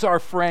knows our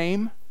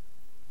frame,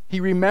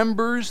 he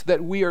remembers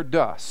that we are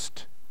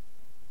dust.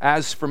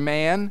 As for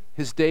man,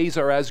 his days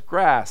are as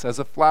grass, as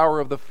a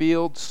flower of the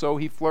field, so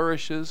he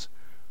flourishes.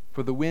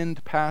 For the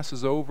wind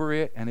passes over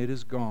it, and it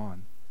is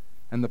gone,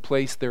 and the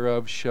place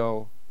thereof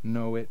shall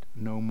know it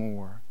no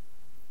more.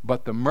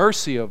 But the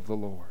mercy of the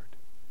Lord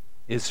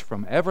is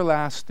from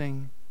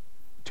everlasting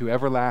to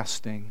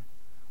everlasting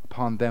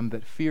upon them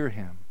that fear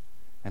him,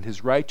 and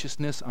his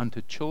righteousness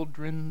unto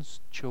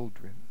children's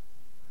children,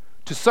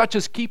 to such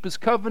as keep his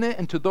covenant,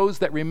 and to those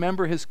that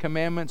remember his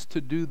commandments to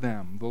do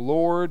them. The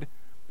Lord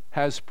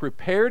has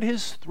prepared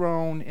his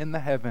throne in the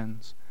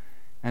heavens,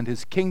 and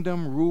his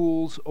kingdom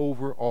rules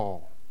over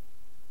all.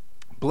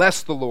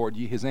 Bless the Lord,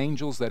 ye his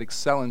angels that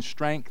excel in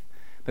strength,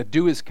 that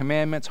do his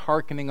commandments,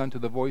 hearkening unto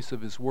the voice of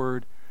his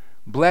word.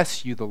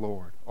 Bless you the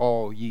Lord,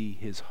 all ye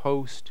his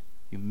host,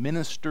 you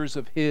ministers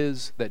of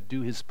his that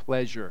do his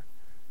pleasure.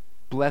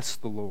 Bless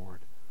the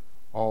Lord,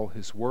 all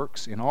his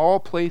works in all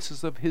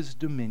places of his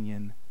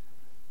dominion.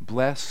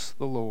 Bless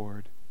the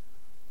Lord,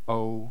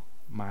 O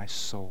my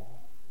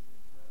soul.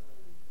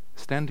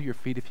 Stand to your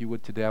feet if you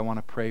would today. I want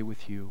to pray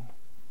with you.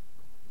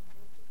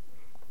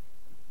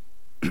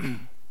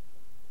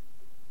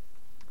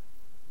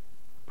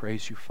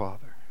 Praise you,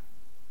 Father.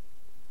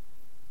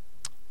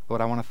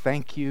 Lord, I want to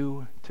thank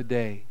you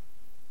today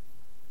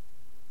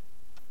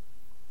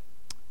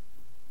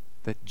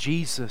that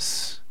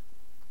Jesus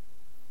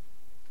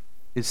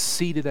is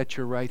seated at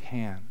your right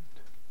hand,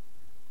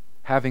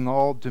 having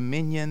all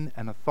dominion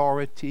and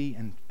authority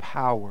and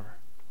power.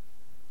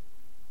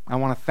 I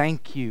want to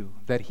thank you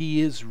that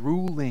he is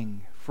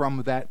ruling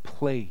from that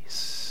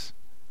place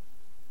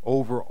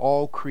over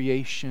all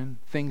creation,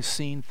 things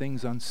seen,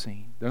 things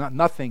unseen. There's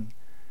nothing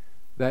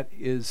that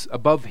is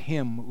above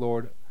him,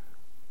 Lord.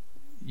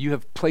 You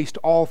have placed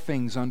all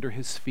things under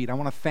his feet. I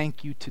want to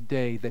thank you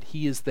today that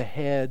he is the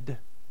head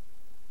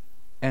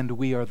and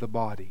we are the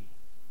body.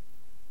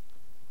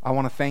 I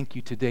want to thank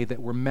you today that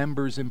we're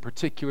members in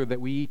particular, that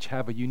we each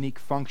have a unique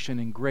function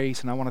in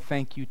grace. And I want to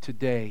thank you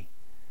today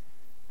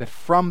that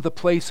from the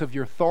place of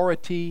your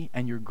authority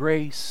and your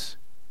grace,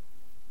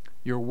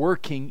 you're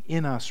working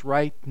in us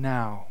right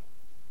now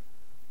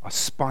a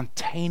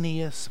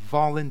spontaneous,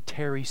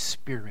 voluntary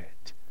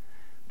spirit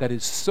that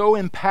is so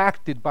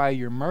impacted by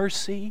your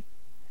mercy,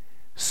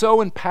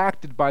 so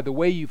impacted by the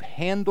way you've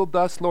handled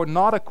us, Lord,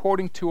 not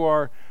according to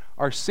our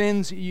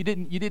sins. You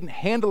didn't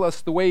handle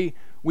us the way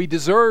we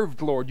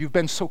deserved, Lord. You've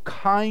been so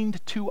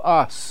kind to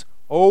us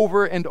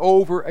over and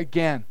over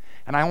again.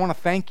 And I want to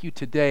thank you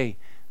today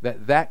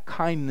that that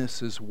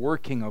kindness is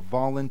working a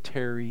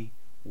voluntary,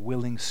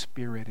 willing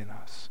spirit in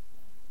us.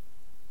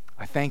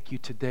 I thank you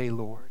today,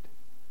 Lord,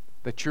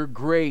 that your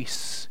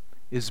grace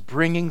is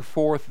bringing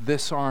forth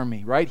this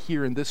army right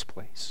here in this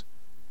place.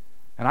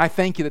 And I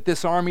thank you that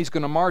this army is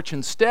going to march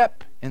in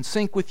step and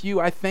sync with you.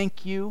 I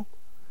thank you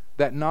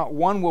that not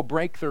one will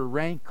break their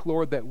rank,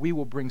 Lord, that we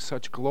will bring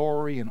such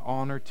glory and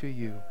honor to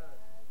you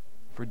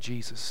for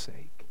Jesus'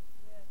 sake.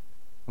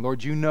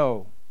 Lord, you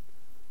know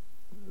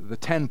the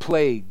 10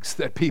 plagues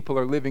that people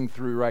are living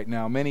through right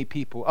now. Many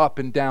people up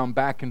and down,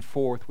 back and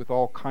forth with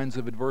all kinds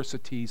of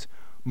adversities,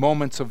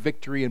 moments of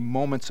victory and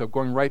moments of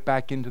going right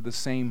back into the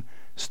same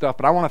stuff.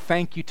 But I want to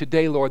thank you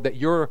today, Lord, that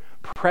you're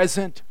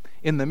present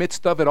in the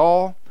midst of it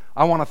all.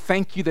 I want to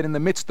thank you that in the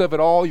midst of it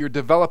all, you're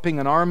developing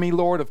an army,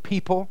 Lord, of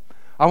people.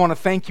 I want to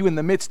thank you in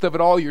the midst of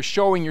it all, you're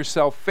showing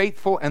yourself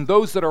faithful, and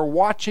those that are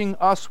watching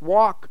us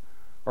walk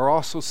are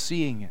also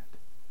seeing it.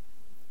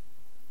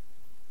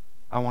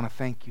 I want to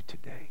thank you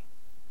today.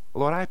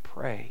 Lord, I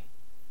pray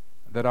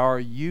that our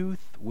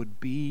youth would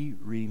be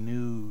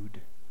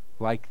renewed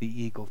like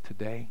the eagle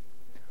today.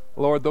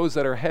 Lord, those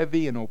that are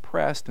heavy and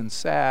oppressed and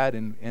sad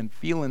and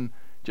feeling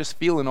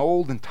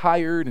old and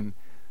tired, and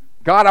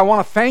God, I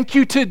want to thank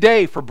you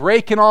today for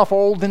breaking off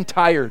old and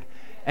tired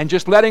and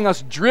just letting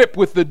us drip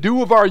with the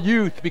dew of our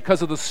youth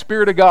because of the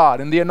Spirit of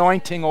God and the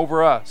anointing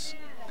over us.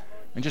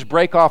 And just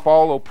break off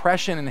all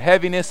oppression and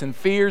heaviness and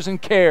fears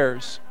and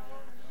cares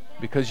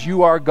because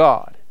you are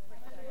God.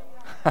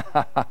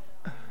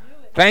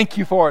 Thank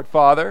you for it,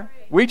 Father.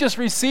 We just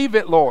receive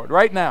it, Lord,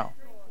 right now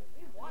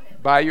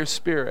by your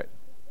Spirit.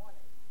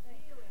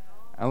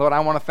 And Lord, I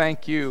want to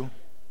thank you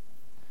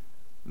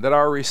that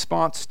our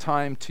response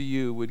time to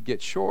you would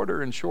get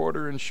shorter and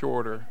shorter and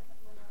shorter.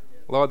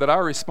 Lord, that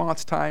our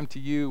response time to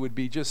you would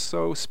be just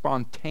so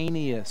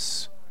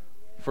spontaneous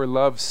for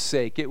love's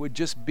sake. It would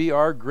just be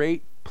our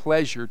great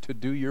pleasure to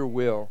do your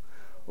will.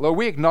 Lord,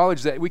 we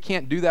acknowledge that we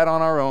can't do that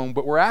on our own,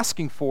 but we're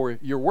asking for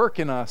your work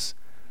in us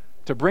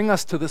to bring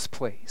us to this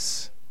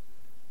place.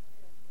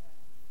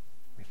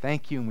 We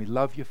thank you and we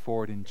love you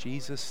for it in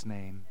Jesus'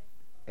 name.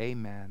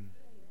 Amen.